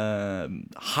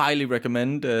 Highly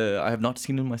recommend. I have not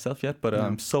seen it myself yet, but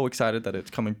I'm so excited that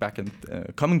it's coming back and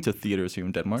coming to theaters here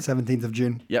in Denmark. 17th of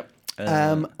June. Yep.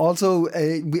 Also,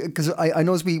 because I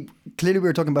know we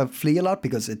were talking about Flea a lot,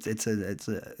 because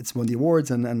it's won the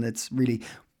awards and it's really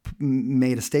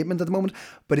made a statement at the moment.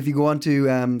 But if you go onto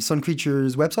Sun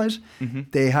Creature's website,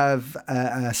 they have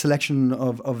a selection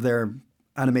of their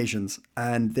animations,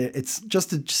 and it's just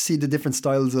to see the different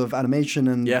styles of animation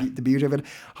and the beauty of it.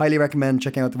 Highly recommend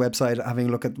checking out the website, having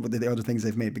a look at the other things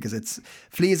they've made, because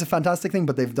Flea is a fantastic thing,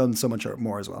 but they've done so much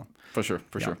more as well. For sure.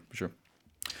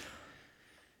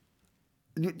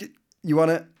 You want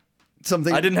to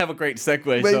something? I didn't have a great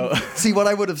segue. So see, what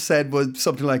I would have said was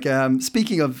something like,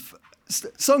 speaking of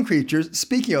Sun Creatures,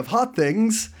 speaking of hot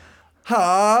things,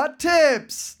 hot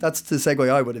tips. That's the segue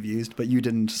I would have used, but you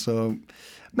didn't. So,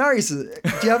 Marius, do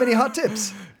you have any hot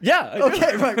tips? Yeah.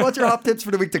 Okay, right. What's your hot tips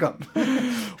for the week to come?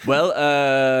 Well,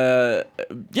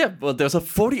 there's a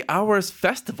 40 hours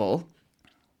festival.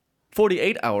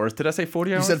 48 hours. Did I say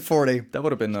 40 hours? You said 40. That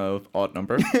would have been an odd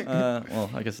number. Well,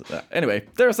 I guess. Anyway,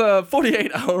 there's a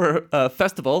 48-hour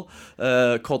festival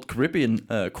called Caribbean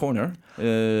Corner.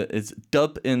 It's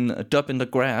dub in the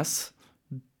grass.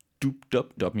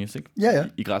 Dub music. Yeah.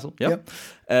 I græsset. Ja.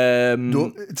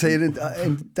 Say it in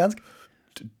dansk.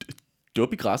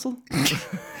 Dub I græsset.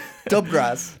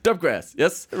 Dubgrass. Dubgrass,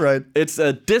 yes. Right. It's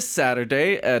this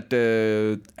Saturday at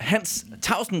Hans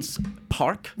Tausen's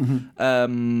Park.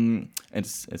 Mm-hmm.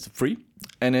 It's free.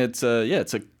 And it's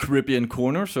a Caribbean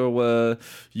corner, so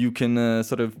you can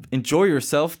sort of enjoy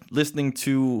yourself listening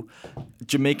to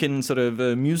Jamaican sort of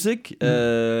music.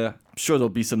 Sure, there'll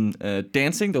be some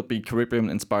dancing. There'll be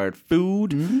Caribbean-inspired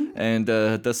food, and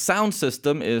the sound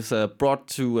system is brought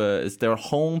to is their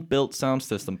home-built sound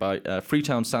system by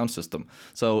Freetown Sound System.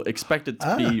 So expect it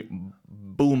to be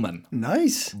booming.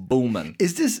 Nice, booming.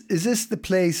 Is this the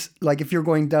place, like if you're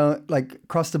going down, like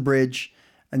across the bridge,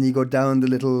 and you go down the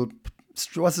little,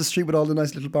 what's the street with all the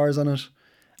nice little bars on it?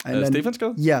 And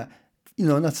Stephensko? Yeah,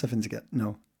 not Stephensko.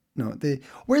 No.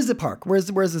 Where's the park? Where's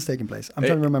this taking place? I'm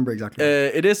trying to remember exactly.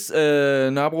 It is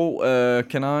Nabro.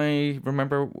 Can I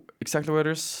remember exactly where it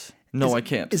is? No, I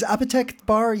can't. Is Apotek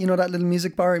bar? You know that little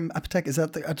music bar in Apotek? Is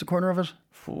that at the corner of it?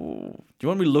 Do you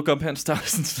want me to look up Hans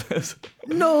Tausen's?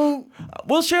 No.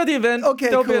 We'll share the event. Okay,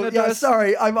 cool. Yeah,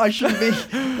 sorry. I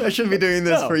shouldn't be doing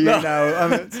this for you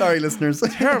now. Sorry, listeners.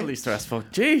 Terribly stressful.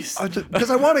 Jeez.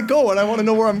 Because I want to go and I want to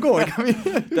know where I'm going. I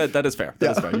mean, that is fair.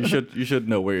 That is fair. You should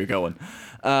know where you're going.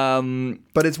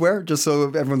 But it's where? Just so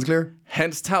everyone's clear.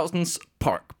 Hans Tausen's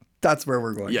Park. That's where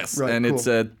we're going. Yes, right, and cool. It's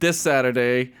this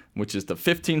Saturday, which is the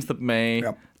 15th of May,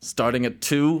 starting at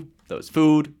 2. There's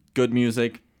food, good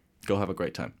music. Go have a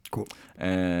great time. Cool.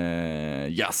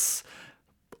 Yes.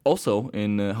 Also,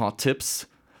 in hot tips,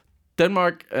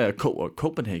 Denmark,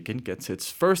 Copenhagen gets its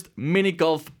first mini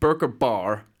golf burger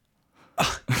bar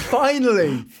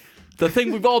Finally. The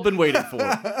thing we've all been waiting for.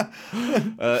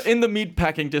 In the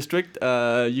meatpacking district,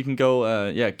 you can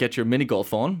go, get your mini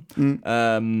golf on.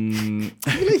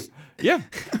 Really? Yeah,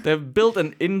 they've built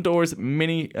an indoors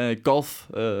mini golf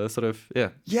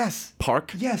Yes.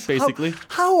 park. Yes. Basically.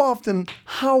 How often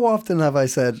have I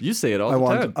said You say it all I the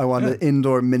want time. I want an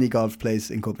indoor mini golf place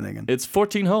in Copenhagen? It's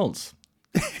 14 holes.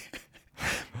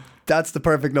 That's the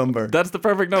perfect number. That's the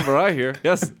perfect number, I hear.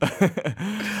 Yes.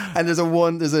 And there's a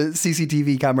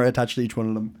CCTV camera attached to each one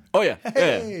of them. Oh yeah,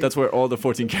 yeah. That's where all the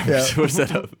 14 cameras were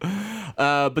set up.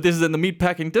 But this is in the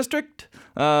meatpacking district.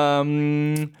 I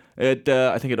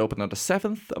think it opened on the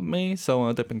 7th of May,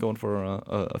 so they've been going for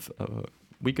a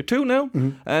week or two now.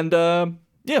 Mm-hmm. And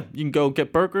you can go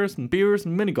get burgers and beers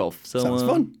and mini golf. So sounds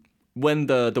fun. When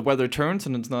the weather turns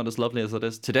and it's not as lovely as it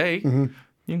is today, you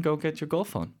can go get your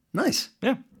golf on. Nice.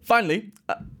 Yeah. Finally,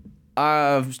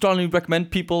 I strongly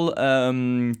recommend people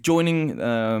joining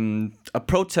a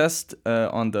protest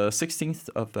on the 16th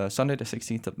of Sunday, the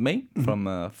 16th of May,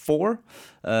 from 4.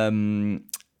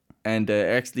 And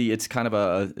actually, it's kind of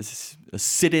a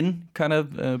sit-in kind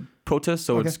of protest,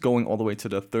 so it's going all the way to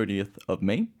the 30th of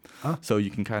May. So you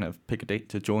can kind of pick a date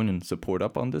to join and support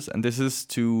up on this. And this is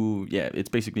it's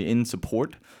basically in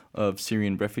support of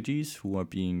Syrian refugees who are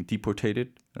being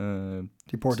deported.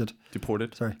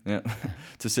 Sorry. Yeah,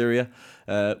 to Syria,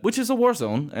 which is a war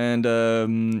zone. And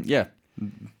the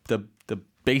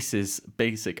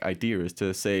basic idea is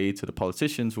to say to the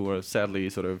politicians who are sadly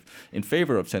sort of in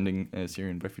favor of sending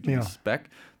Syrian refugees back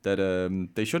that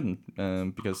they shouldn't,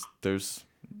 because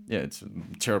it's a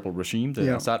terrible regime.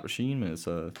 The Assad regime is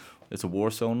it's a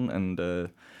war zone, and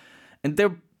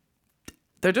they're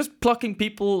just plucking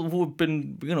people who have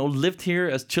been, lived here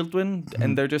as children,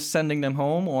 and they're just sending them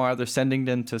home, or are they sending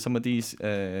them to some of these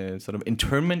sort of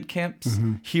internment camps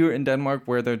here in Denmark,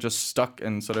 where they're just stuck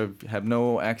and sort of have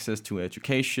no access to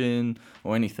education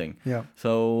or anything. Yeah.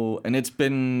 So, and it's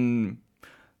been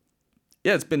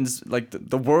like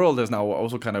the world has now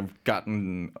also kind of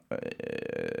gotten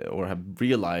or have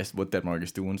realized what Denmark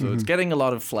is doing. So it's getting a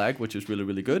lot of flag, which is really,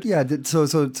 really good. Yeah. So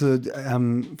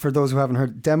for those who haven't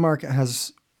heard, Denmark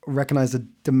has recognized that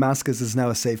Damascus is now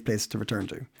a safe place to return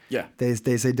to. Yeah.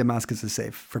 They say Damascus is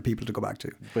safe for people to go back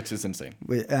to. Which is insane.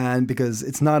 And because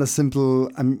it's not a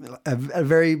simple... a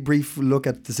very brief look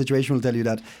at the situation will tell you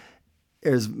that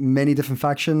there's many different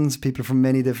factions, people from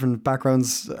many different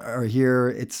backgrounds are here.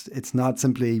 It's not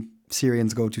simply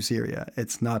Syrians go to Syria.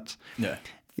 It's not... Yeah.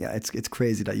 Yeah, it's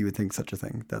crazy that you would think such a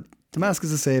thing. That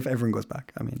Damascus is safe, everyone goes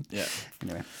back. I mean... Yeah.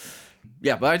 Anyway.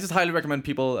 Yeah, but I just highly recommend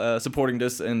people supporting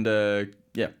this, and that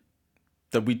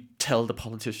we tell the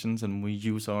politicians and we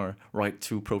use our right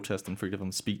to protest and freedom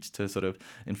of speech to sort of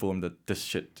inform that this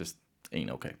shit just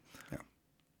ain't okay. Yeah.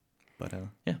 But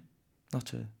not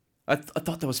to... I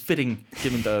thought that was fitting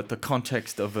given the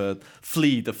context of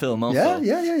Flea, the film also.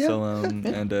 Yeah. So,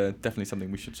 and definitely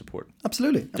something we should support.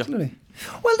 Absolutely.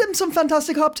 Well, then some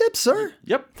fantastic hop tips, sir.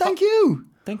 Yep. Thank you.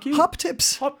 Thank you. Hop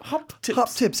tips. Hop tips.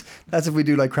 Hop tips. That's if we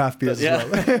do like craft beers as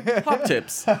well. Hop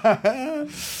tips. Right.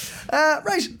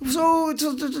 So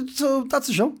that's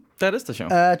the show. That is the show.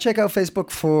 Check out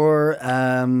Facebook for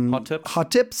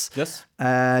Hot Tips. Yes.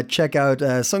 Check out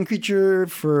Sun Creature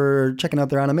for checking out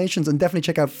their animations, and definitely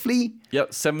check out Flea. Yeah,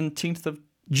 17th of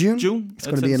June. It's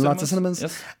going to be in lots of cinemas.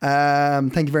 Yes.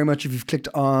 Thank you very much if you've clicked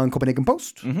on Copenhagen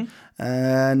Post.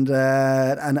 And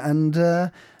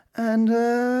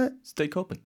stay Copen.